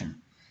better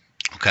option.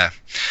 Okay.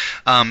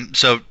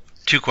 So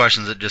two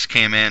questions that just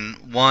came in.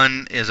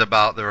 One is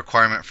about the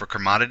requirement for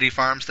commodity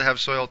farms to have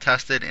soil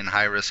tested in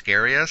high-risk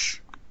areas.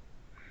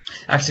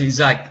 Actually,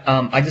 Zach,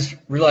 I just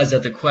realized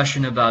that the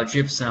question about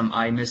gypsum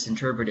I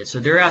misinterpreted. So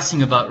they're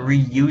asking about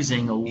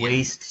reusing a Yeah.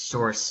 waste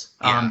source.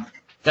 Yeah.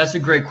 That's a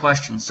great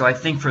question. So I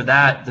think for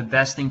that, the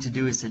best thing to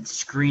do is to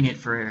screen it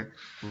for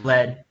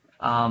lead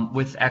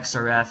with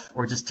XRF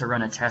or just to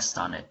run a test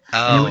on it.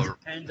 And it would Oh,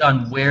 depend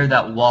on where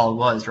that wall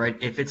was, right?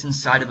 If it's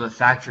inside of a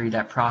factory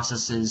that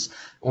processes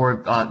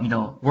or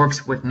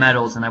works with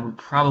metals, then I would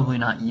probably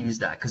not use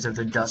that because of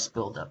the dust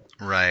buildup.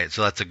 right.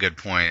 So that's a good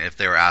point. If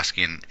they were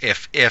asking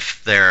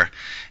if there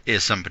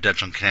is some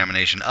potential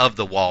contamination of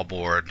the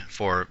wallboard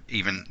for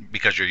even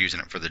because you're using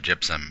it for the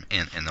gypsum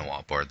in the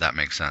wallboard, that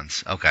makes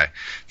sense. Okay.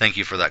 Thank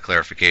you for that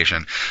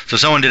clarification. So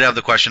someone did have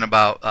the question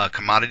about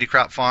commodity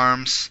crop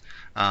farms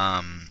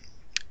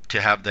to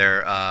have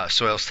their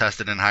soils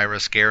tested in high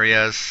risk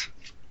areas.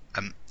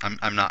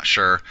 I'm not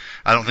sure.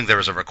 I don't think there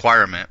was a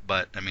requirement,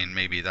 but I mean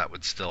maybe that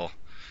would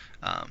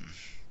um,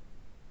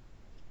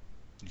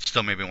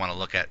 still maybe want to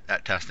look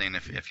at testing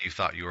if you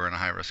thought you were in a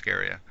high risk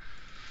area.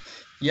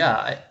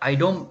 Yeah,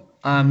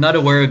 I'm not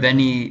aware of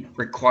any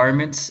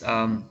requirements.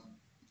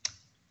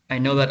 I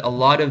know that a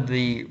lot of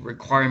the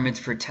requirements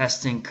for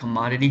testing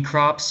commodity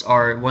crops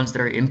are ones that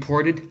are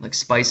imported, like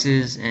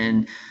spices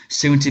and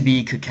soon to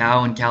be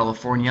cacao in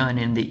California and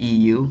in the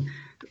EU.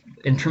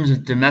 In terms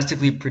of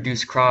domestically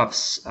produced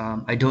crops,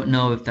 I don't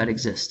know if that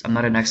exists. I'm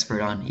not an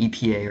expert on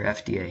EPA or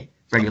FDA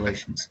Okay.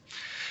 regulations.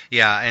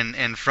 Yeah,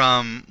 and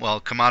from well,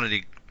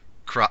 commodity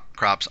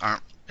crops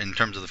aren't in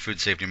terms of the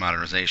Food Safety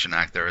Modernization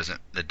Act. There isn't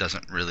it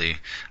doesn't really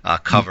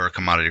cover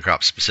commodity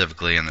crops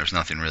specifically, and there's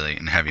nothing really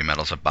in heavy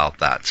metals about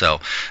that. So,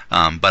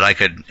 but I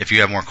could, if you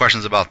have more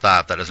questions about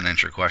that, that doesn't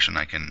answer your question.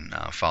 I can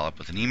follow up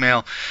with an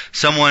email.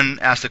 Someone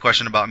asked a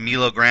question about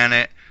Milo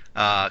granite.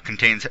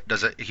 Contains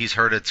does it? He's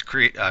heard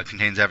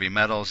contains heavy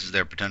metals. Is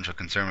there potential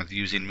concern with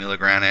using Milo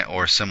granite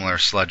or similar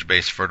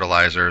sludge-based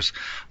fertilizers?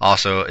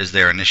 Also, is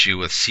there an issue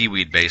with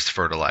seaweed-based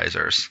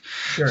fertilizers?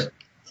 Sure.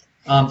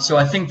 So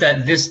I think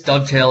that this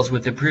dovetails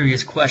with the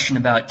previous question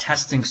about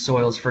testing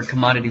soils for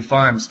commodity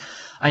farms.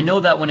 I know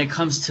that when it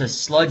comes to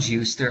sludge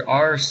use, there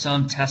are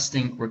some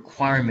testing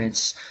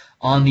requirements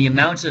on the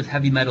amount of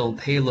heavy metal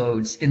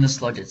payloads in the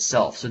sludge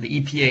itself. So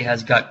the EPA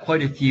has got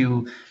quite a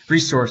few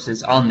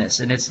resources on this,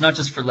 and it's not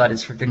just for lead,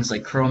 it's for things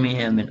like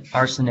chromium and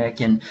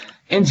arsenic, and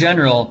in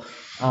general,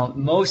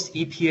 most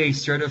EPA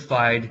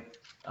certified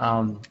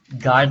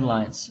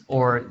guidelines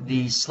or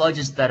the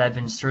sludges that have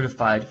been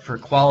certified for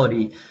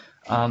quality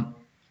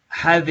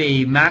have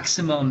a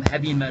maximum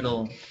heavy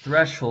metal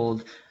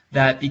threshold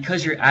that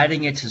because you're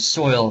adding it to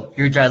soil,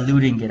 you're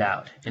diluting it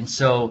out. And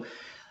so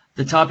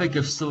the topic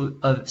of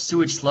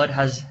sewage sludge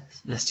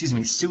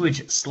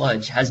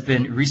has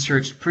been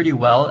researched pretty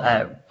well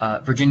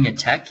at Virginia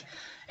Tech.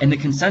 And the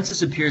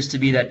consensus appears to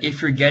be that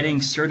if you're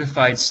getting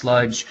certified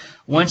sludge,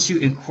 once you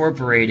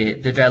incorporate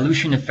it, the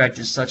dilution effect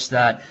is such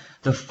that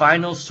the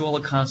final soil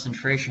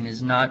concentration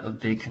is not a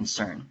big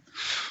concern.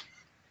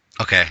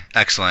 Okay,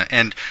 excellent.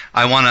 And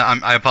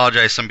I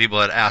apologize. Some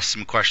people had asked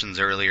some questions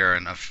earlier,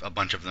 and a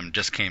bunch of them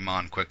just came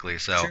on quickly.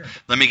 So Sure.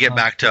 let me get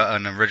back to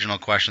an original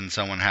question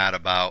someone had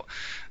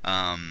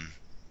um,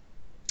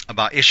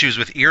 about issues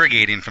with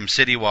irrigating from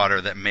city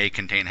water that may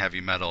contain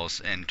heavy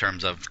metals in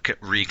terms of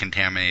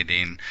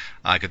recontaminating.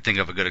 I could think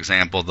of a good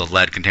example, the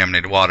lead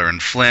contaminated water in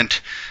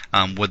Flint.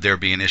 Would there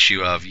be an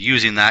issue of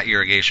using that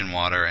irrigation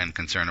water and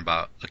concern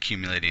about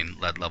accumulating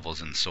lead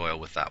levels in soil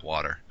with that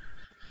water?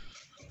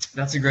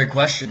 That's a great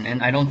question,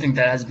 and I don't think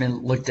that has been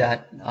looked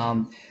at.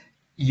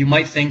 You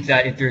might think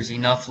that if there's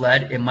enough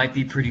lead, it might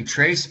be pretty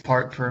trace,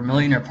 part per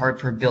million or part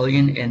per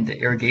billion in the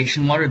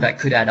irrigation water that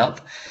could add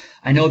up.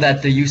 I know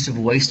that the use of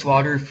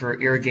wastewater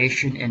for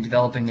irrigation in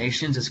developing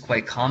nations is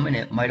quite common.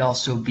 It might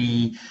also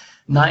be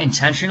not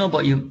intentional,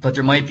 but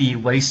there might be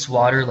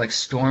wastewater like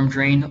storm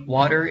drain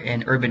water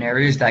in urban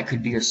areas that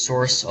could be a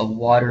source of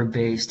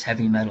water-based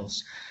heavy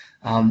metals.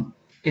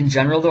 In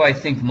general, though, I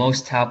think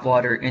most tap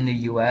water in the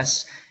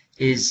U.S.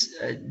 is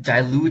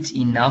dilute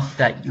enough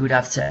that you would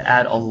have to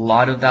add a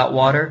lot of that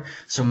water.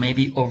 So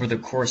maybe over the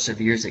course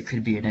of years, it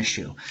could be an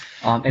issue.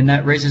 And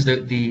that raises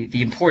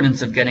the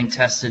importance of getting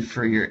tested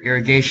for your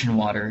irrigation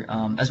water,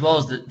 as well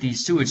as the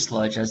sewage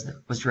sludge, as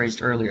was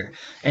raised earlier.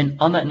 And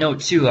on that note,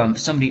 too,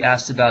 somebody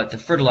asked about the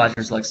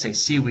fertilizers, like, say,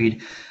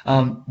 seaweed.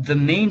 The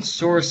main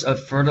source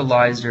of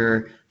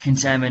fertilizer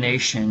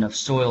contamination of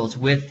soils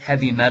with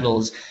heavy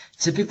metals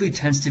typically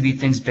tends to be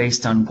things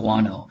based on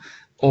guano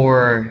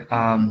or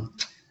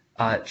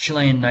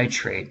Chilean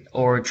nitrate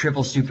or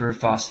triple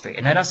superphosphate.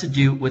 And that has to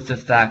do with the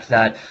fact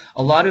that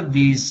a lot of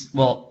these,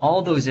 well,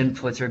 all those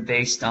inputs are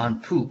based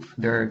on poop.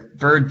 They're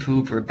bird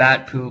poop or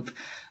bat poop.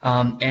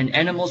 And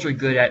animals are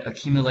good at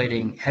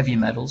accumulating heavy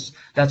metals.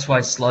 That's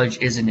why sludge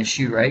is an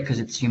issue, right? Because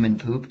it's human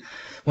poop.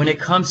 When it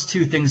comes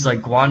to things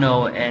like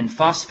guano and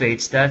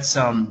phosphates, that's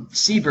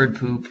seabird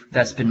poop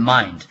that's been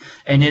mined.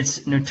 And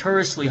it's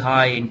notoriously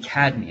high in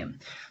cadmium.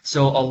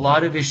 So a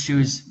lot of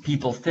issues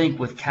people think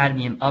with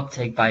cadmium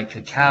uptake by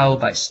cacao,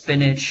 by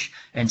spinach,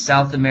 in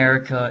South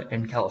America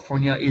and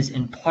California is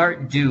in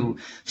part due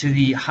to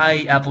the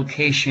high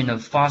application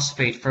of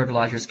phosphate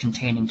fertilizers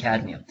containing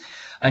cadmium.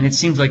 And it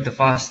seems like the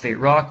phosphate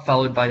rock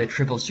followed by the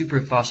triple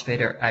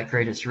superphosphate are at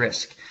greatest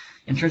risk.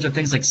 In terms of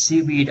things like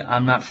seaweed,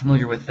 I'm not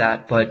familiar with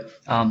that, but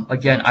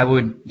again, I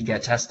would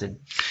get tested.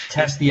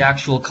 Test the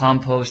actual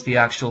compost, the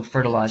actual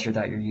fertilizer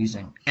that you're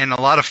using. And a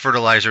lot of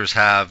fertilizers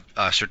have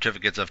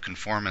certificates of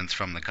conformance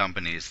from the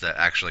companies that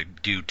actually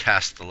do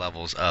test the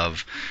levels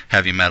of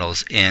heavy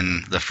metals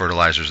in the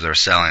fertilizers they're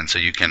selling. So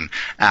you can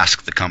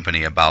ask the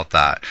company about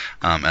that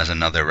as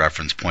another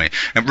reference point.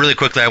 And really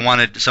quickly, I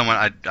wanted someone,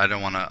 I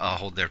don't want to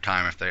hold their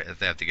time if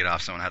they have to get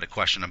off. Someone had a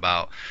question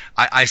about,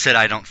 I said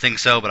I don't think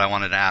so, but I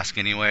wanted to ask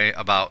anyway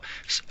about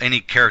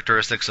any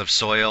characteristics of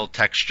soil,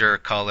 texture,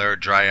 color,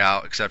 dry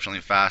out exceptionally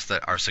fast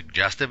that are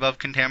suggestive of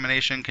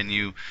contamination. Can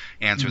you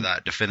answer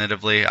that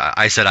definitively?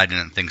 I said I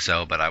didn't think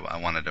so, but I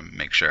wanted to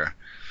make sure.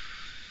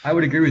 I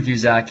would agree with you,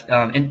 Zach.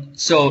 And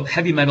so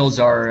heavy metals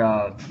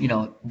are,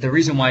 the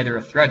reason why they're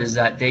a threat is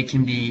that they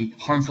can be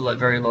harmful at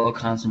very low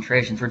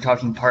concentrations. We're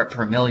talking part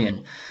per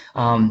million.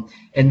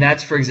 And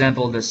that's, for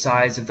example, the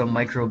size of the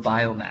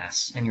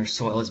microbiomass in your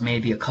soil is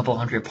maybe a couple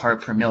hundred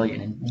part per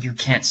million, and you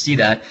can't see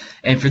that.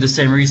 And for the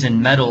same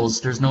reason,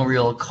 metals, there's no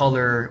real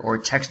color or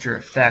texture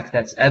effect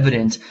that's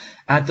evident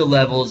at the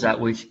levels at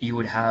which you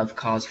would have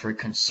cause for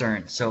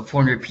concern. So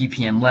 400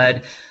 ppm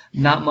lead,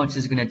 not much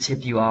is going to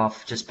tip you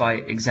off just by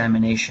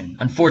examination,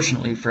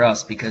 unfortunately for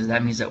us, because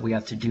that means that we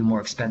have to do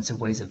more expensive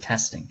ways of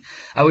testing.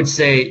 I would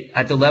say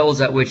at the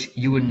levels at which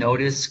you would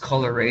notice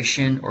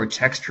coloration or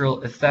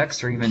textural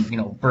effects or even,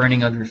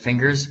 burning of your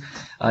fingers,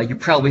 you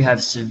probably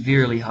have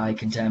severely high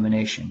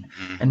contamination.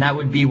 And that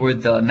would be where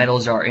the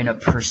metals are in a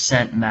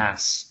percent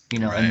mass,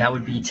 Right. and that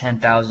would be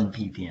 10,000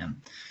 ppm.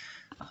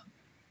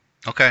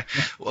 Okay.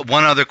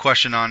 One other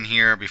question on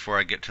here before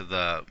I get to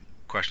the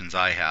questions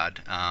I had,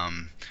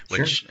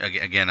 which Sure.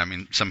 again, I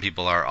mean, some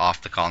people are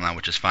off the call now,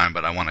 which is fine,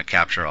 but I want to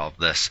capture all of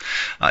this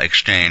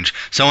exchange.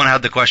 Someone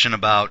had the question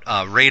about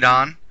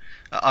radon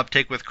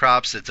uptake with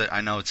crops.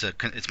 I know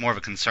it's more of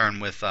a concern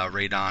with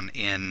radon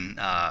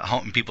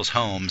in people's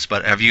homes,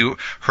 but have you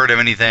heard of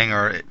anything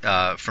or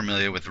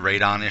familiar with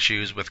radon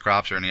issues with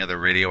crops or any other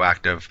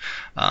radioactive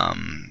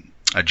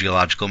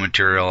geological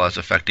material as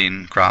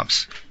affecting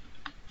crops?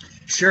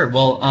 Sure.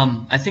 Well,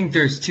 I think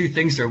there's two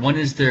things there. One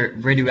is the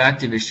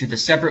radioactive issue. The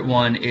separate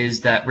one is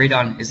that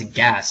radon is a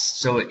gas,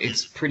 so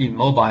it's pretty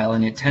mobile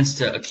and it tends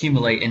to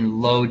accumulate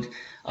in low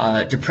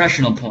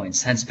depressional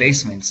points, hence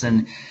basements.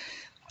 And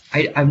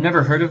I've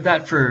never heard of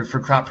that for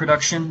crop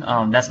production.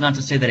 That's not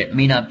to say that it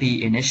may not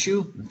be an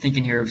issue. I'm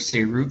thinking here of,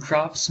 say, root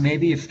crops,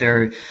 maybe. If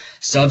they're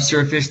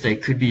subsurface, they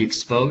could be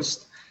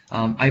exposed.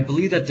 I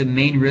believe that the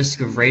main risk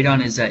of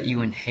radon is that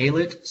you inhale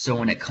it. So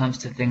when it comes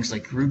to things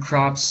like root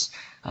crops,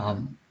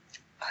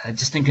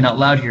 just thinking out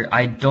loud here,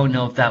 I don't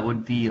know if that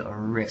would be a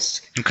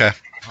risk. Okay.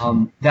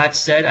 That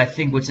said, I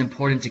think what's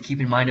important to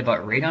keep in mind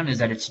about radon is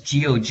that it's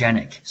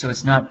geogenic. So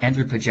it's not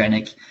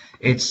anthropogenic.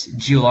 It's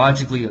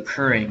geologically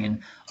occurring.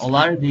 And a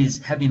lot of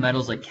these heavy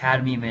metals like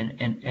cadmium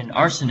and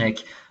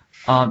arsenic,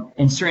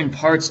 in certain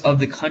parts of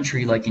the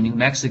country, like in New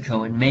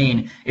Mexico and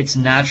Maine, it's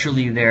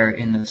naturally there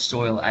in the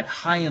soil at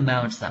high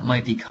amounts that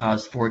might be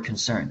cause for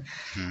concern.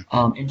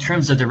 In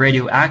terms of the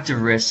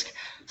radioactive risk,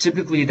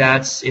 typically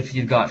that's if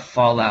you've got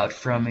fallout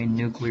from a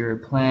nuclear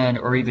plant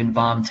or even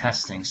bomb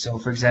testing. So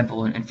for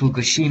example, in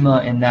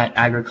Fukushima, in that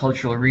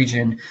agricultural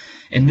region,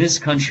 in this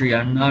country,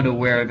 I'm not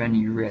aware of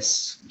any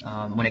risks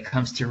when it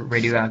comes to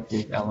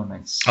radioactive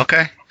elements.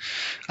 Okay.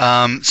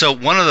 So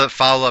one of the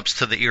follow-ups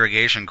to the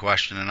irrigation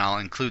question, and I'll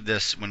include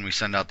this when we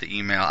send out the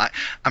email,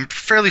 I'm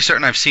fairly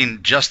certain I've seen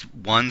just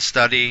one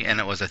study, and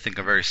it was, I think,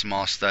 a very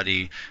small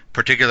study,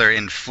 particularly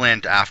in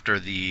Flint after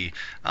the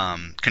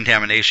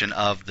contamination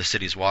of the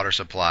city's water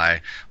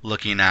supply,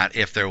 looking at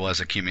if there was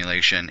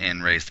accumulation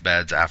in raised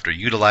beds after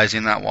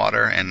utilizing that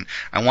water. And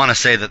I want to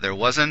say that there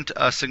wasn't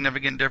a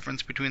significant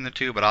difference between the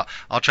two, but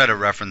I'll try to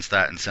reference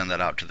that and send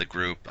that out to the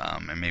group,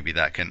 and maybe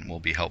that will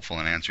be helpful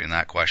in answering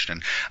that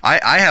question.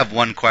 I have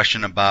one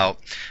question about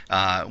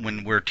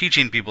when we're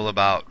teaching people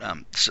about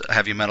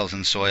heavy metals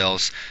in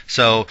soils.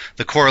 So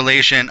the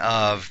correlation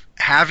of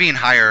having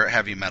higher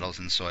heavy metals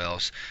in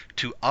soils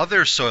to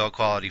other soil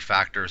quality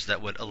factors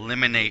that would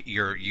eliminate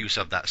your use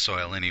of that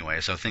soil anyway.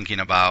 So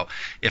thinking about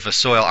if a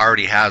soil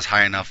already has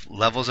high enough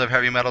levels of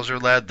heavy metals or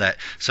lead, that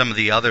some of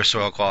the other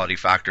soil quality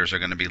factors are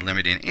going to be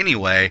limiting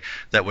anyway,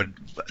 that would,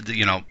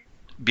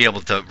 be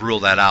able to rule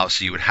that out.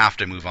 So you would have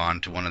to move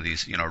on to one of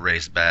these,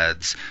 raised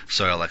beds,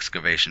 soil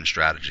excavation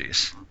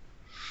strategies.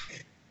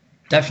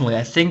 Definitely.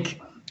 I think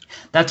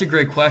that's a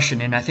great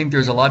question, and I think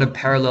there's a lot of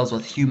parallels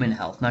with human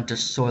health, not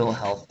just soil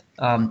health.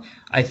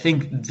 I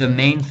think the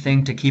main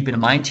thing to keep in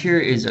mind here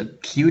is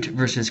acute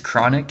versus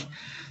chronic.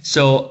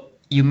 So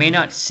you may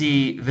not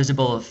see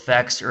visible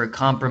effects or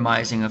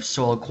compromising of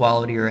soil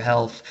quality or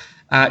health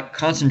at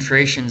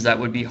concentrations that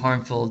would be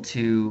harmful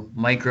to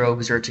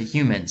microbes or to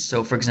humans.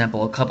 So, for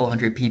example, a couple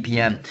hundred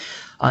ppm.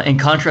 In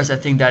contrast, I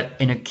think that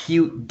an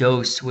acute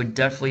dose would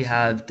definitely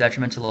have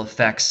detrimental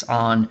effects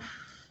on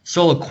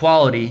soil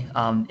quality,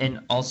 and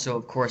also,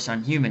 of course,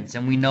 on humans.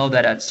 And we know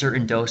that at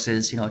certain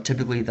doses,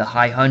 typically the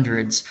high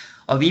hundreds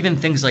of even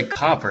things like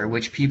copper,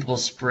 which people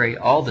spray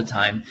all the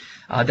time,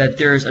 that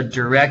there's a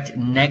direct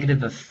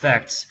negative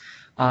effect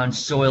on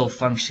soil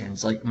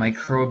functions like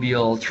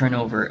microbial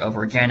turnover of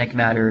organic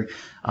matter,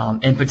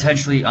 and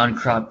potentially on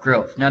crop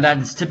growth. Now, that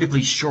is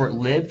typically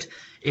short-lived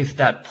if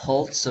that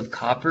pulse of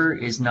copper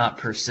is not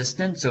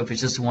persistent. So if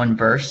it's just one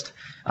burst,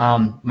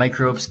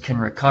 microbes can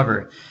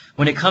recover.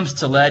 When it comes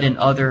to lead and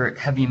other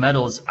heavy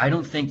metals, I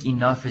don't think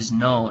enough is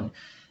known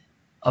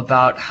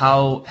about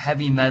how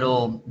heavy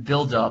metal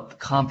buildup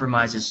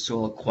compromises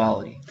soil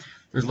quality.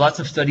 There's lots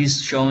of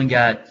studies showing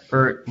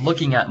or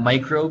looking at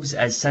microbes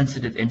as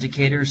sensitive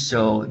indicators,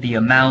 so the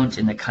amount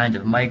and the kind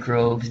of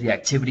microbes, the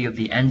activity of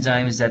the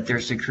enzymes that they're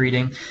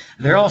secreting,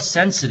 they're all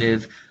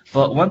sensitive,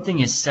 but one thing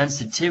is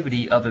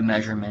sensitivity of a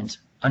measurement.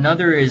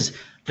 Another is,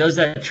 does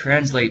that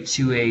translate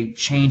to a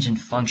change in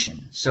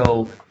function?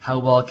 So how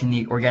well can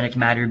the organic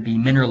matter be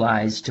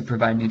mineralized to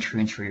provide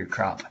nutrients for your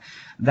crop?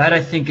 That,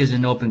 I think, is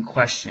an open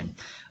question.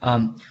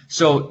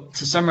 So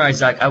to summarize,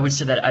 Zach, I would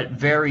say that at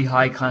very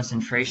high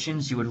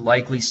concentrations, you would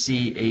likely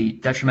see a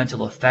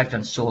detrimental effect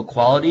on soil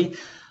quality,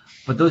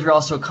 but those are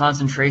also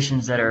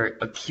concentrations that are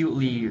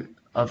acutely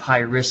of high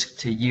risk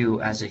to you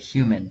as a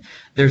human.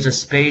 There's a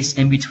space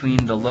in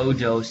between the low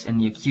dose and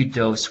the acute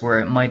dose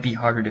where it might be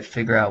harder to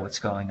figure out what's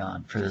going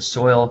on for the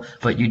soil,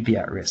 but you'd be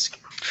at risk.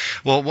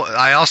 Well,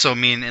 I also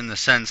mean in the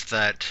sense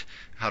that,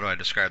 how do I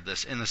describe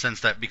this? In the sense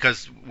that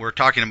because we're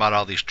talking about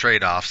all these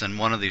trade-offs, and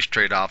one of these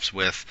trade-offs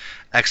with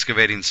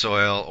excavating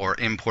soil or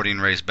importing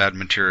raised bed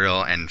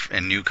material and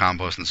new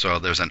compost and soil,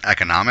 there's an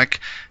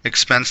economic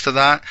expense to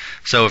that.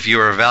 So if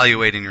you are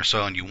evaluating your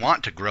soil and you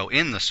want to grow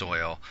in the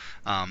soil,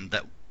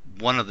 that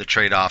one of the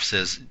trade-offs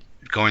is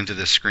going through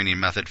this screening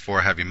method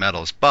for heavy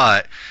metals,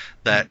 but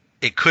that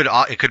it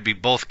could be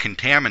both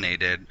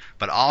contaminated,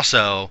 but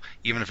also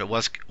even if it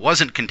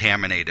wasn't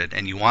contaminated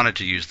and you wanted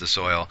to use the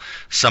soil,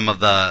 some of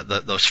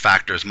those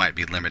factors might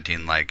be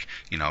limiting, like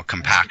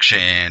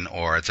compaction,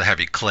 or it's a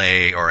heavy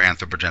clay or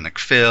anthropogenic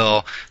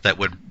fill that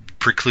would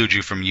preclude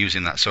you from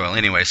using that soil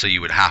anyway. So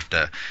you would have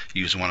to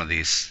use one of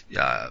these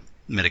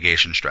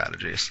mitigation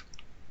strategies.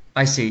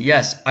 I see.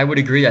 Yes, I would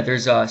agree that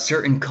there's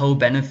certain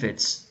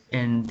co-benefits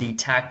in the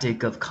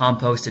tactic of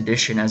compost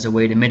addition as a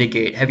way to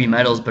mitigate heavy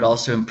metals, but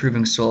also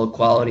improving soil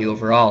quality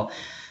overall.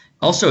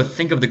 Also,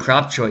 think of the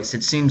crop choice.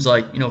 It seems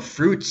like,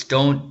 fruits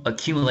don't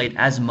accumulate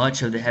as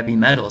much of the heavy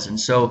metals. And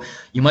so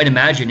you might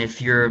imagine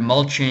if you're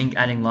mulching,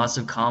 adding lots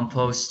of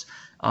compost,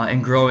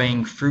 and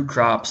growing fruit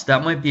crops,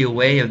 that might be a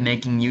way of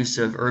making use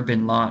of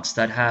urban lots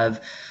that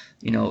have,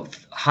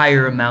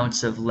 higher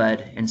amounts of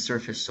lead in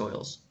surface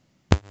soils.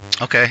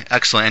 Okay,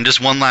 excellent. And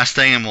just one last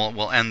thing, and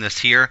we'll end this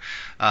here.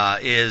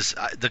 Is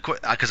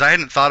because I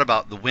hadn't thought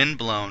about the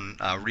wind-blown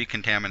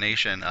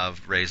recontamination of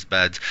raised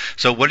beds.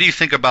 So, what do you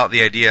think about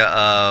the idea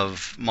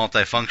of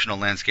multifunctional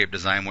landscape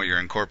design, where you're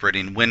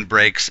incorporating wind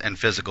breaks and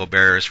physical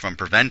barriers from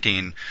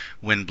preventing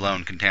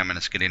wind-blown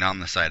contaminants getting on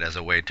the site as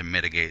a way to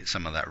mitigate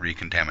some of that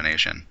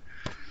recontamination?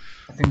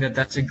 I think that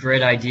that's a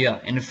great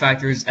idea. And in fact,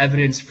 there's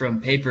evidence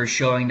from papers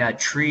showing that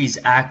trees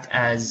act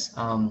as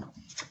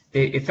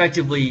they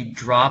effectively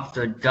drop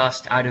the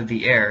dust out of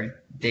the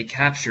air, they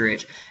capture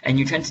it, and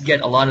you tend to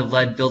get a lot of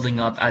lead building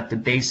up at the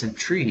base of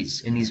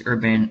trees in these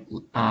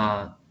urban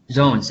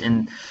zones.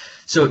 And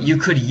so you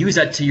could use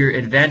that to your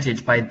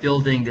advantage by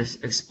building this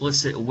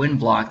explicit wind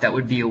block that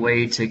would be a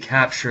way to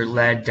capture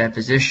lead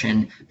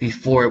deposition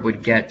before it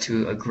would get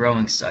to a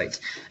growing site.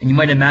 And you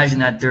might imagine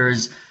that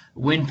there's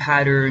wind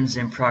patterns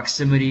and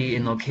proximity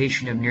and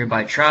location of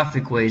nearby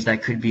traffic ways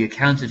that could be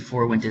accounted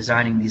for when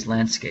designing these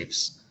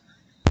landscapes.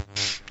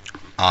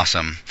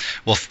 Awesome.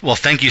 Well,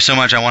 thank you so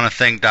much. I want to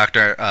thank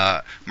Dr.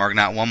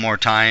 Margenot one more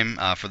time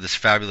for this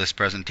fabulous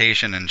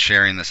presentation and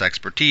sharing this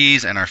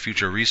expertise and our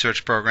future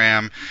research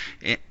program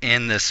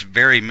in this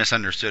very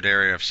misunderstood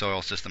area of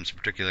soil systems,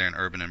 particularly in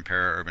urban and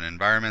para-urban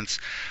environments.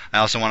 I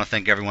also want to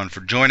thank everyone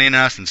for joining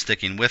us and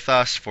sticking with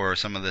us for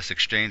some of this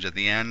exchange at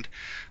the end.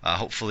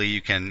 Hopefully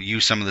you can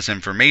use some of this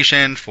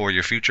information for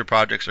your future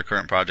projects or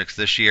current projects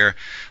this year.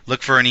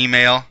 Look for an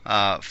email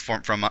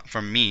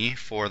from me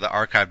for the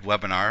archived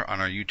webinar on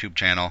our YouTube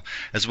channel,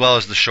 as well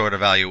as the short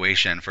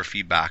evaluation for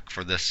feedback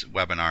for this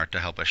webinar to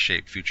help us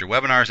shape future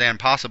webinars and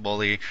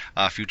possibly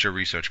future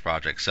research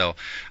projects. So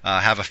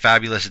have a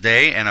fabulous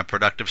day and a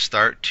productive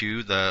start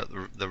to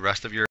the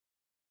rest of your